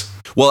of this.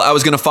 Well, I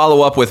was going to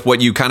follow up with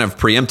what you kind of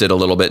preempted a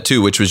little bit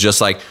too, which was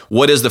just like,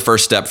 what is the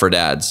first step for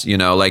dads? You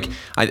know, like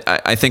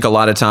I think a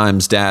lot of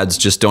times dads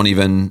just don't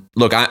even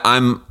look. I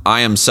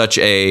am such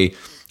a,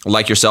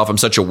 like yourself, I'm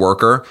such a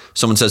worker.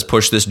 Someone says,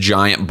 push this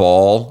giant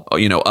ball,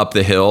 you know, up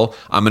the hill.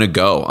 I'm going to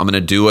go. I'm going to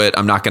do it.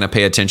 I'm not going to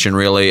pay attention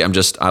really.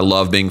 I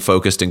love being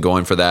focused and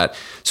going for that.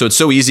 So it's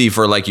so easy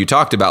for, like you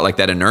talked about, like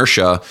that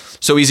inertia,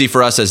 so easy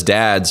for us as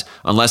dads,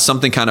 unless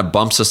something kind of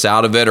bumps us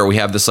out of it, or we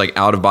have this like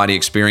out of body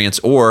experience,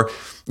 or,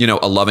 you know,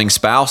 a loving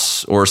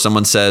spouse, or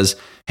someone says,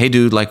 hey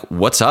dude, like,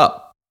 what's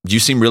up? You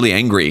seem really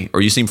angry, or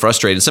you seem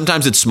frustrated.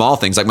 Sometimes it's small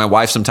things. Like my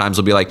wife sometimes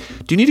will be like,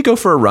 do you need to go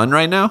for a run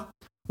right now?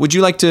 Would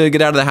you like to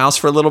get out of the house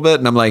for a little bit?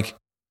 And I'm like,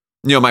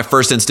 you know, my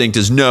first instinct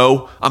is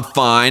no, I'm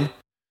fine. And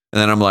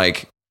then I'm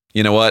like,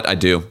 you know what? I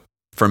do.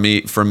 For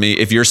me,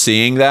 if you're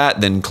seeing that,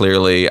 then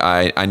clearly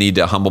I need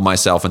to humble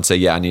myself and say,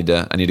 yeah, I need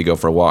to go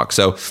for a walk.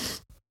 So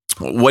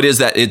what is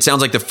that? It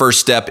sounds like the first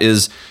step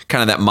is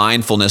kind of that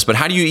mindfulness, but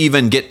how do you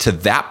even get to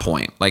that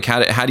point? Like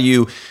how do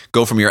you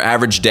go from your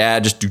average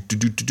dad just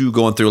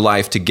going through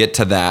life to get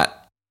to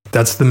that?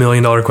 That's the $1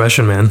 million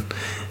question, man.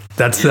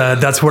 That's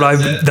what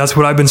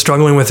I've been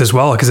struggling with as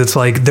well, because it's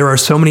like there are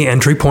so many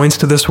entry points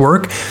to this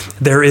work.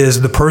 There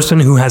is the person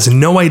who has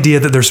no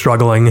idea that they're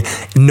struggling,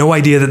 no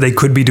idea that they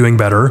could be doing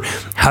better.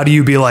 How do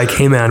you be like,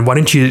 hey man,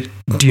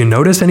 do you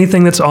notice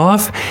anything that's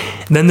off?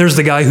 And then there's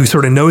the guy who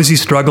sort of knows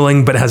he's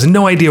struggling but has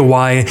no idea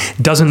why,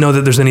 doesn't know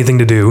that there's anything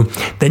to do.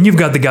 Then you've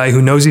got the guy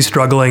who knows he's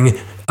struggling,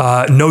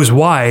 knows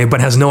why,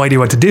 but has no idea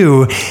what to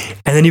do.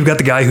 And then you've got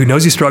the guy who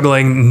knows he's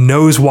struggling,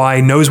 knows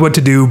why, knows what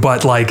to do,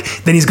 but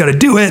like, then he's got to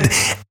do it.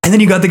 And then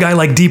you got the guy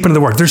like deep into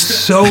the work. There's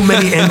so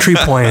many entry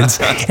points.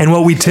 And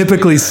what we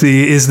typically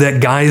see is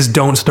that guys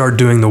don't start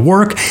doing the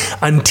work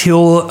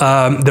until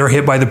they're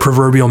hit by the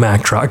proverbial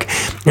Mack truck.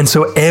 And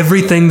so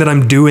everything that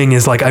I'm doing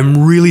is like,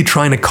 I'm really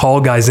trying to call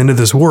guys into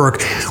this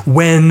work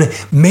when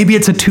maybe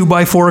it's a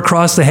 2x4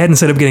 across the head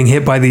instead of getting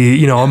hit by the,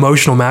 you know,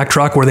 emotional Mack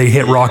truck where they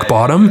hit rock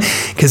bottom.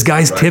 Because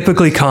guys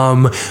typically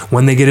come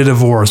when they get a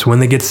divorce, when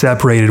they get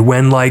separated,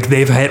 when like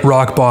they've hit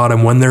rock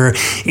bottom, when they're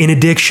in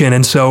addiction.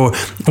 And so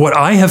what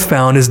I have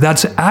found is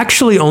that's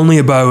actually only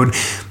about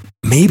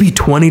maybe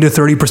 20 to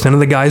 30% of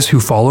the guys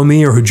who follow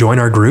me or who join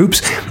our groups.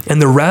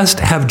 And the rest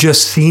have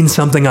just seen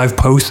something I've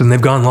posted and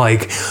they've gone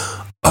like,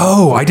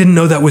 oh, I didn't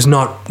know that was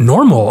not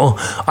normal.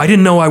 I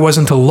didn't know I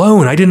wasn't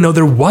alone. I didn't know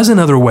there was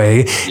another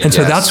way. And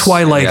so that's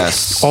why like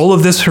all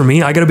of this for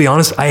me, I got to be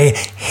honest, I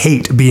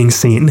hate being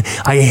seen.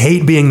 I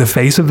hate being the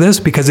face of this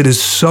because it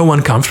is so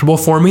uncomfortable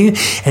for me.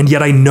 And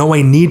yet I know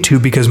I need to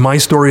because my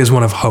story is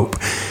one of hope.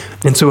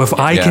 And so if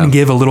I can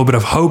give a little bit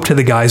of hope to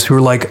the guys who are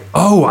like,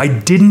 oh, I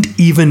didn't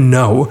even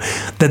know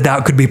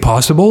that could be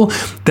possible,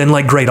 then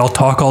like, great, I'll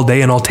talk all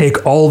day and I'll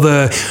take all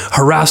the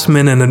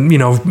harassment and, you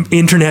know,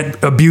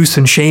 internet abuse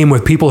and shame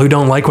with people who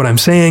don't like what I'm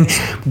saying.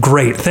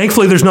 Great.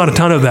 Thankfully, there's not a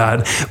ton of that.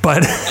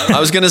 But I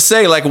was going to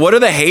say, like, what are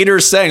the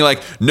haters saying?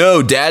 Like,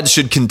 no, dads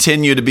should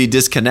continue to be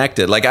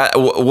disconnected. Like,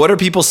 what are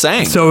people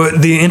saying? So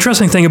the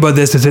interesting thing about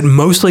this is it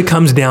mostly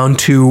comes down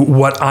to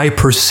what I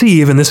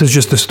perceive, and this is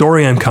just the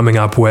story I'm coming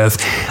up with,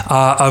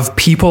 of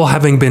people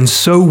having been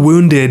so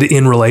wounded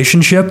in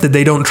relationship that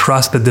they don't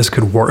trust that this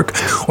could work,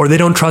 or they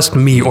don't trust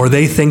me, or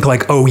they think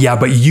like, oh yeah,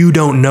 but you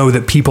don't know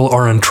that people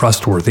are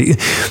untrustworthy.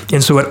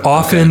 And so it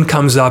often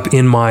comes up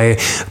in my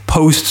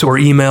posts or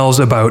emails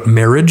about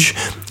marriage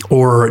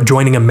or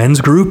joining a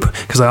men's group,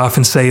 because I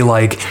often say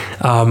like,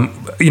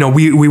 you know,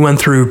 we went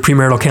through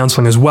premarital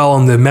counseling as well,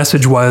 and the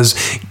message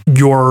was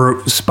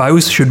your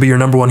spouse should be your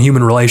number one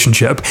human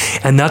relationship.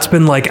 And that's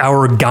been like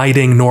our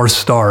guiding North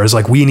Star, is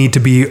like we need to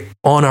be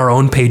on our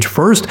own page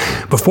first,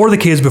 before the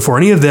kids, before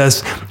any of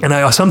this. And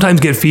I sometimes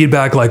get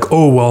feedback like,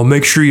 oh, well,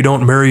 make sure you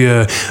don't marry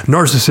a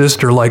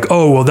narcissist, or like,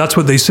 oh, well, that's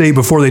what they say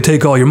before they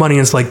take all your money.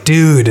 And it's like,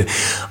 dude,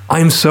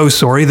 I'm so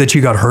sorry that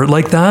you got hurt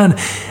like that.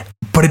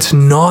 But it's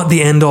not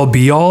the end all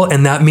be all.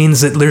 And that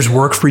means that there's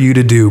work for you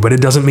to do, but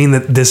it doesn't mean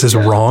that this is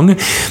wrong.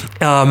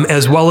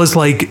 As well as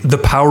like the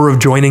power of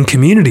joining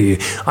community.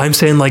 I'm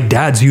saying like,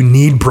 dads, you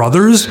need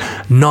brothers,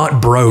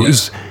 not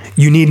bros.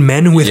 You need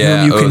men with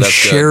whom you can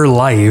share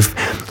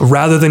life,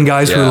 rather than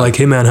guys who are like,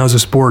 hey man, how's the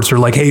sports? Or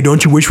like, hey,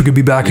 don't you wish we could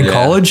be back in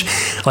college?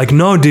 Like,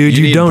 no, dude,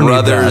 you don't need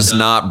brothers, that.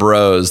 not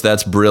bros.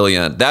 That's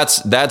brilliant.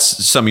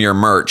 That's some of your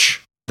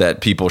merch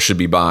that people should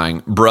be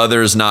buying.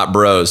 Brothers, not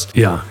bros.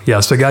 Yeah.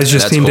 So guys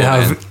just seem to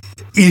have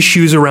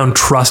issues around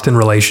trust and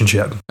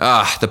relationship.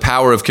 The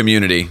power of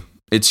community.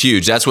 It's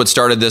huge. That's what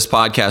started this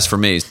podcast for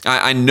me.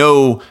 I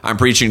know I'm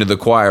preaching to the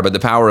choir, but the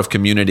power of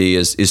community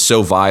is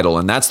so vital.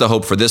 And that's the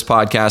hope for this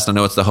podcast. I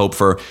know it's the hope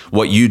for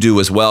what you do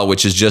as well,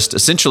 which is just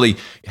essentially,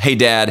 hey,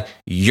 Dad,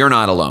 you're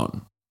not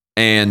alone.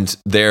 And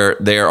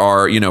there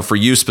are, for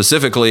you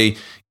specifically,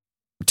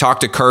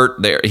 talk to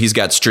Kurt. He's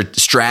got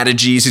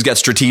strategies, he's got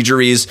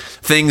strategeries,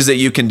 things that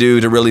you can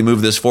do to really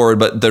move this forward.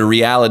 But the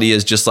reality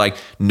is just like,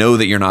 know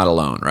that you're not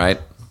alone,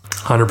 right?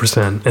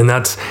 100%. And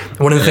that's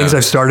one of the things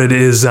I've started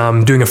is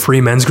doing a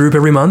free men's group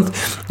every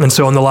month. And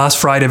so on the last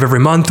Friday of every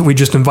month, we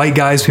just invite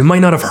guys who might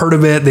not have heard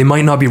of it. They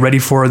might not be ready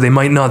for it. They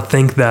might not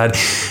think that,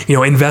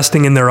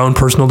 investing in their own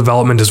personal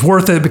development is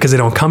worth it because they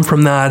don't come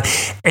from that.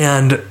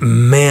 And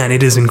man,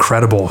 it is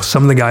incredible.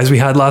 Some of the guys we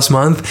had last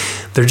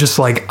month, they're just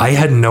like, I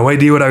had no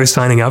idea what I was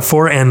signing up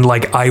for. And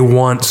like, I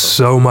want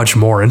so much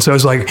more. And so I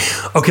was like,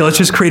 okay, let's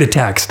just create a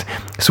text.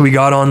 So we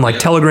got on like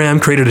Telegram,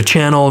 created a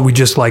channel. We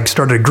just like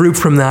started a group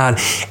from that.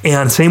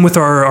 And same with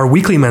our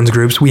weekly men's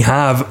groups. We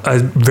have a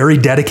very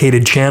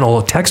dedicated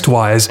channel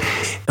text-wise,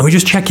 and we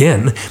just check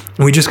in.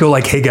 And we just go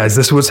like, hey guys,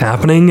 this is what's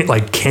happening.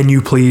 Like, can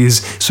you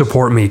please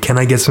support me? Can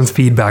I get some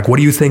feedback? What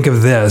do you think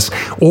of this?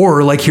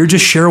 Or like, here,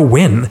 just share a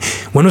win.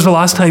 When was the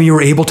last time you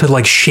were able to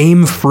like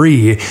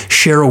shame-free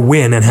share a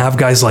win and have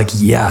guys like,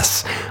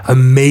 yes,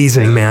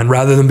 amazing, man,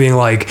 rather than being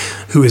like,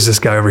 who is this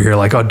guy over here?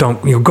 Like, oh,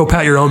 don't, go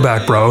pat your own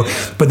back, bro.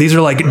 But these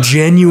are like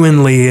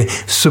genuinely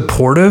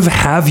supportive,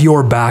 have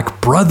your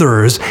back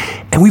brothers.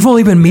 And we've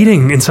only been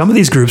meeting in some of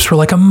these groups for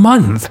like a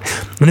month.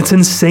 And it's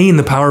insane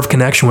the power of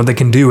connection, what they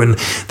can do. And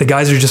the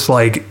guys are just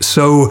like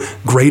so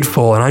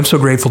grateful. And I'm so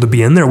grateful to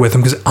be in there with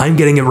them because I'm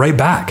getting it right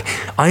back.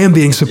 I am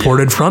being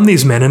supported from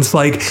these men. And it's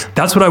like,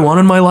 that's what I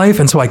want in my life.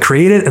 And so I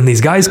create it and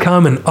these guys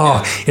come and,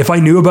 if I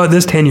knew about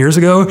this 10 years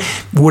ago,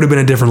 it would have been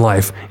a different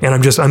life. And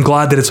I'm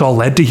glad that it's all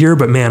led to here.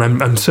 But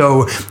man, I'm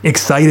so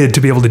excited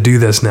to be able to do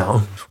this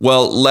now.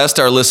 Well, lest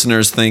our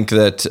listeners think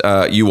that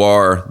you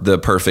are the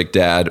perfect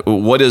dad,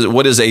 what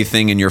is a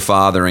thing in your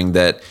fathering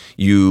that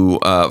you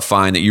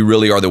find that you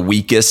really are the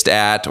weakest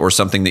at, or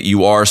something that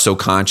you are so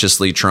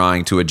consciously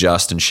trying to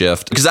adjust and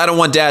shift? Because I don't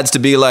want dads to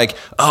be like,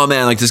 oh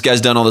man, like this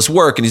guy's done all this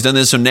work and he's done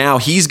this, so now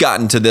he's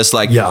gotten to this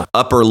like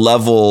upper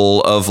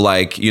level of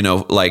like,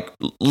 like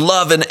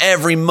loving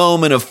every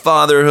moment of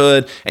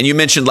fatherhood. And you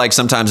mentioned like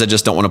sometimes I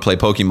just don't want to play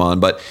Pokemon,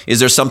 but is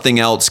there something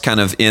else kind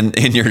of in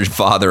your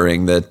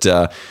fathering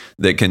that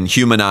can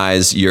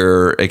humanize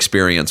your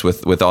experience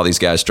with all these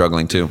guys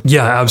struggling too?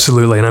 Yeah,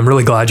 absolutely. And I'm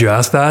really glad you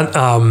asked that.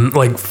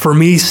 Like for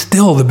me,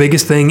 still the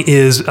biggest thing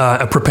is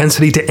a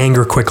propensity to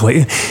anger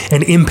quickly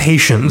and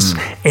impatience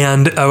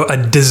and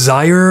a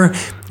desire,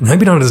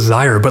 maybe not a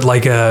desire, but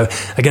like a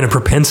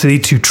propensity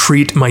to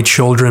treat my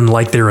children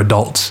like they're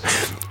adults.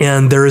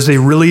 And there is a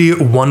really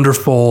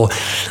wonderful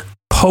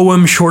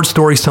poem, short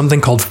story, something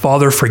called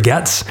Father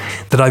Forgets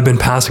that I've been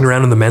passing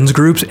around in the men's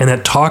groups. And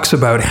it talks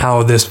about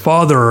how this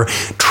father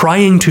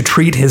trying to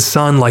treat his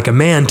son like a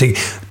man to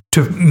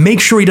make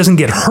sure he doesn't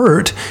get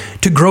hurt,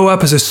 to grow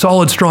up as a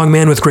solid, strong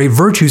man with great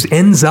virtues,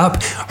 ends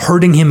up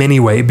hurting him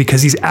anyway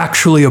because he's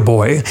actually a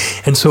boy.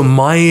 And so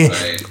my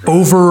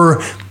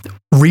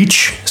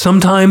overreach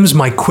sometimes,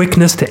 my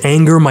quickness to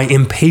anger, my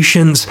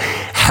impatience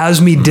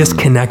has me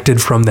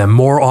disconnected from them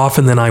more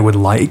often than I would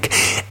like.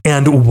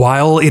 And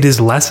while it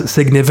is less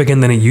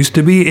significant than it used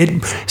to be,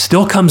 it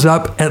still comes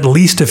up at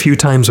least a few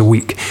times a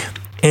week.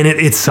 And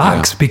it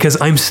sucks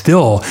because I'm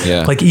still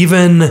like,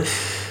 even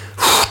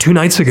 2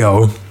 nights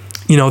ago,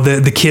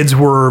 the kids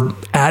were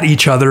at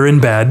each other in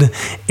bed,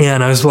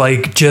 and I was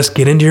like, just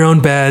get into your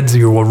own beds,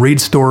 you will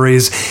read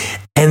stories.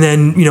 And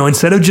then,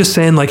 instead of just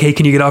saying like, hey,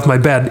 can you get off my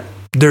bed?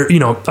 There,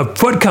 a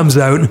foot comes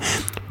out,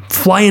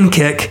 flying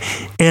kick,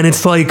 and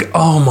it's like,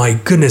 oh my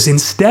goodness,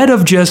 instead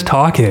of just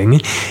talking,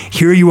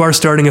 here you are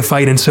starting a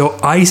fight. And so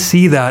I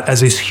see that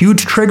as this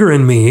huge trigger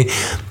in me.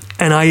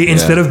 And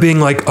instead of being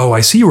like, oh,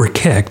 I see you were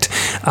kicked.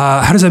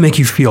 How does that make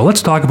you feel?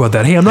 Let's talk about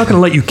that. Hey, I'm not going to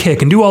let you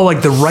kick and do all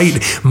like the right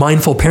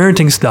mindful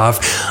parenting stuff.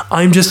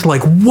 I'm just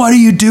like, what are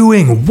you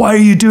doing? Why are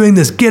you doing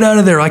this? Get out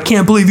of there. I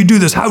can't believe you do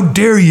this. How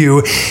dare you?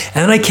 And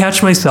then I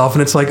catch myself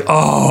and it's like,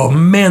 oh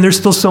man, there's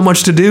still so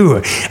much to do.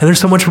 And there's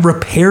so much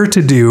repair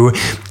to do.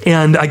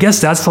 And I guess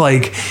that's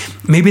like,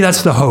 maybe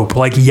that's the hope.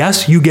 Like,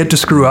 yes, you get to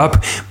screw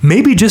up,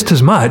 maybe just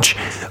as much,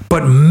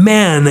 but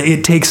man,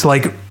 it takes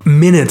like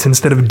minutes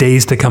instead of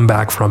days to come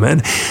back from it.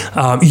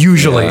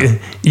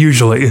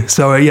 Usually.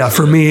 So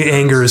for me,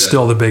 anger is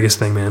still the biggest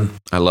thing, man.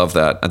 I love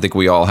that. I think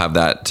we all have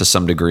that to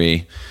some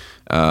degree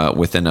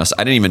within us.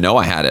 I didn't even know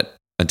I had it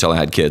until I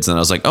had kids, and I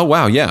was like, oh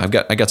wow, yeah,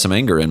 I got some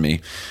anger in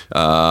me.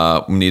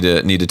 Need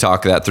to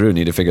talk that through.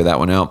 Need to figure that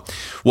one out.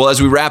 Well,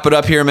 as we wrap it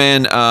up here,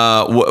 man,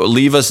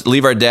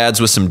 leave our dads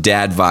with some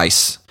dad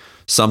advice.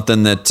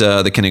 Something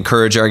that can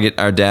encourage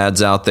our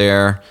dads out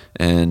there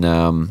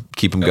and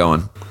keep them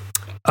going.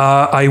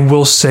 I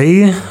will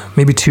say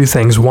maybe two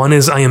things. One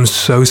is I am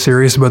so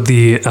serious about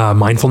the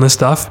mindfulness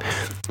stuff.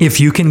 If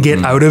you can get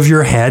out of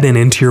your head and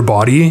into your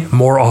body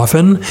more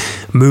often,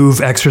 move,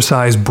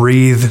 exercise,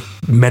 breathe,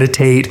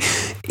 meditate,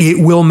 it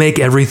will make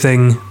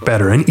everything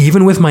better. And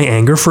even with my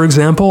anger, for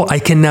example, I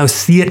can now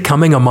see it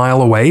coming a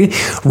mile away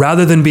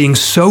rather than being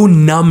so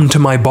numb to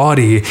my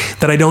body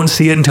that I don't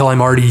see it until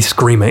I'm already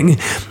screaming.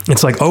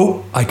 It's like,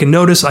 oh, I can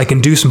notice, I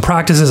can do some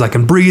practices, I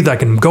can breathe, I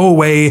can go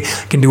away,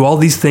 I can do all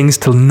these things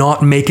to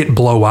not make it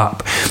blow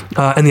up.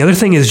 And the other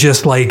thing is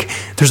just like,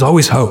 there's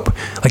always hope.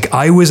 Like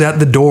I was at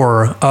the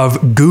door of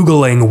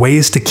Googling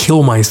ways to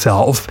kill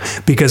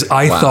myself because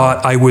I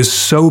thought I was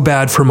so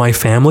bad for my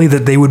family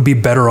that they would be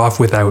better off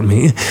without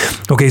me.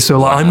 Okay,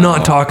 so I'm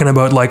not talking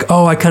about like,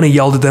 oh, I kind of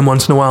yelled at them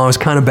once in a while, I was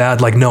kind of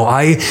bad. Like, no,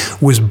 I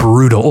was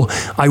brutal.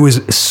 I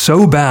was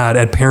so bad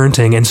at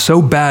parenting and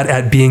so bad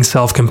at being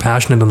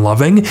self-compassionate and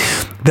loving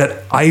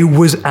that I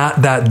was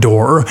at that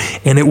door,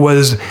 and it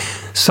was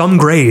some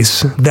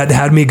grace that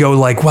had me go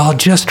like, well,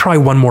 just try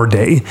one more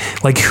day.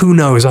 Like, who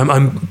knows?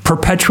 I'm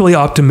perpetually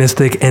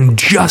optimistic and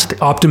just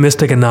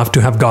optimistic enough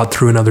to have got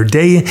through another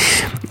day,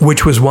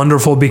 which was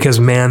wonderful because,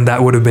 man,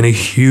 that would have been a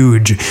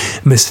huge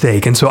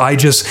mistake. And so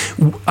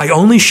I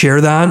only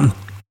share that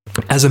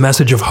as a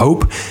message of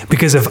hope,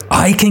 because if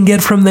I can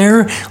get from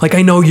there, like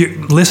I know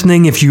you're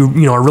listening, if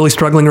you are really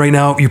struggling right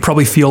now, you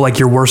probably feel like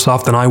you're worse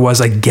off than I was.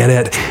 I get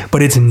it,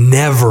 but it's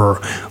never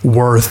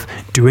worth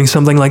doing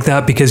something like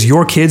that because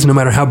your kids, no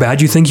matter how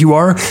bad you think you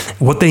are,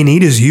 what they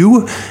need is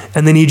you,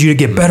 and they need you to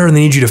get better, and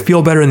they need you to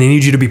feel better, and they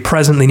need you to be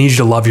present, they need you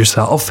to love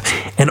yourself.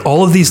 And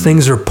all of these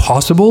things are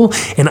possible,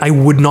 and I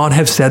would not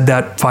have said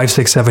that 5,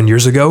 6, 7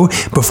 years ago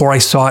before I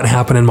saw it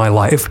happen in my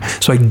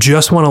life. So I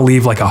just want to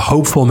leave like a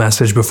hopeful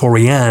message before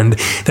we end,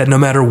 that no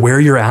matter where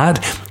you're at,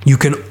 you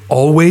can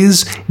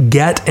always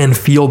get and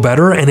feel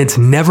better, and it's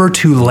never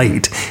too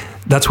late.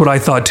 That's what I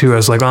thought too. I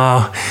was like,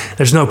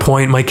 there's no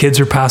point. My kids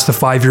are past the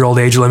 5-year-old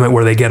age limit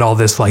where they get all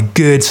this like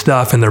good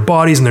stuff in their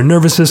bodies and their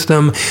nervous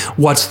system.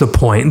 What's the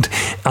point?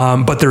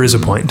 But there is a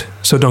point.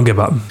 So don't give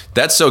up.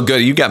 That's so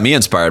good. You got me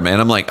inspired, man.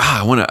 I'm like,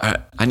 I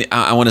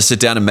want to sit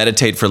down and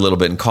meditate for a little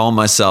bit and calm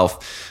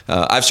myself.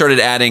 I've started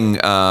adding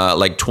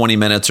like 20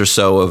 minutes or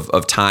so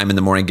of time in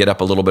the morning, get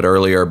up a little bit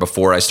earlier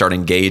before I start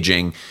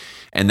engaging.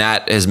 And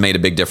that has made a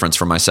big difference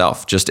for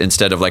myself. Just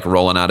instead of like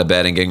rolling out of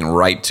bed and getting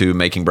right to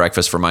making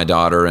breakfast for my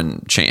daughter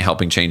and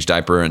helping change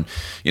diaper, and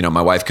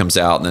my wife comes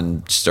out and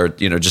then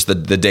just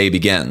the day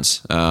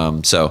begins.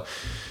 So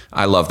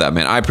I love that,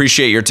 man. I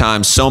appreciate your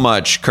time so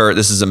much, Kurt.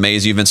 This is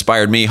amazing. You've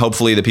inspired me.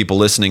 Hopefully the people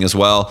listening as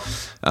well.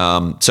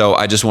 So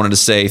I just wanted to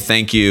say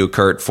thank you,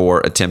 Kurt, for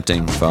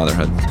attempting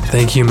fatherhood.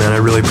 Thank you, man. I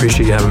really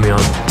appreciate you having me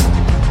on.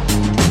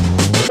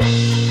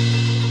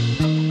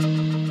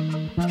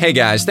 Hey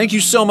guys, thank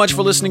you so much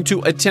for listening to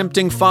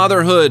Attempting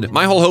Fatherhood.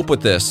 My whole hope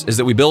with this is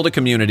that we build a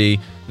community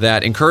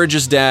that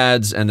encourages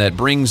dads and that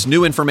brings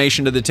new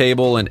information to the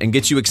table and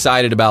gets you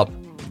excited about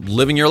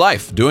living your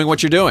life, doing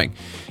what you're doing.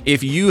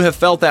 If you have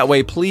felt that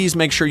way, please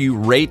make sure you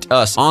rate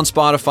us on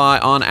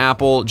Spotify, on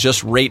Apple.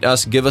 Just rate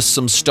us, give us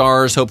some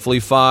stars,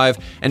 hopefully 5,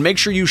 and make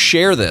sure you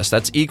share this.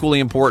 That's equally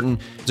important.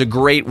 It's a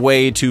great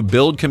way to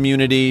build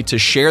community, to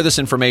share this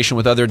information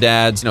with other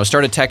dads,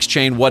 start a text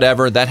chain,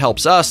 whatever. That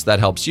helps us, that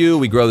helps you.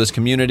 We grow this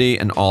community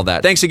and all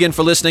that. Thanks again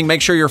for listening.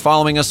 Make sure you're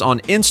following us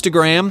on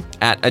Instagram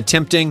at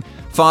Attempting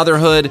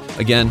Fatherhood.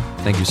 Again,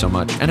 thank you so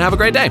much and have a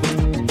great day.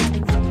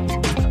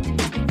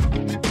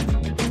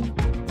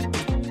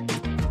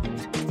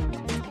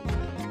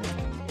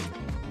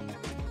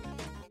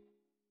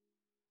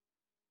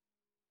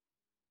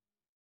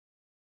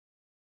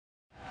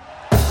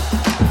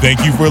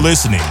 Thank you for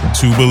listening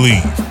to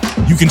Believe.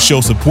 You can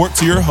show support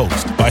to your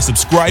host by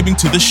subscribing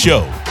to the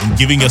show and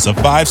giving us a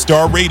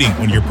 5-star rating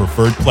on your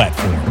preferred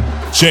platform.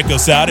 Check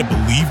us out at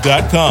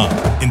Believe.com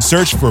and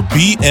search for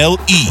BLEAV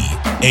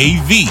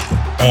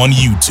on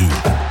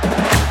YouTube.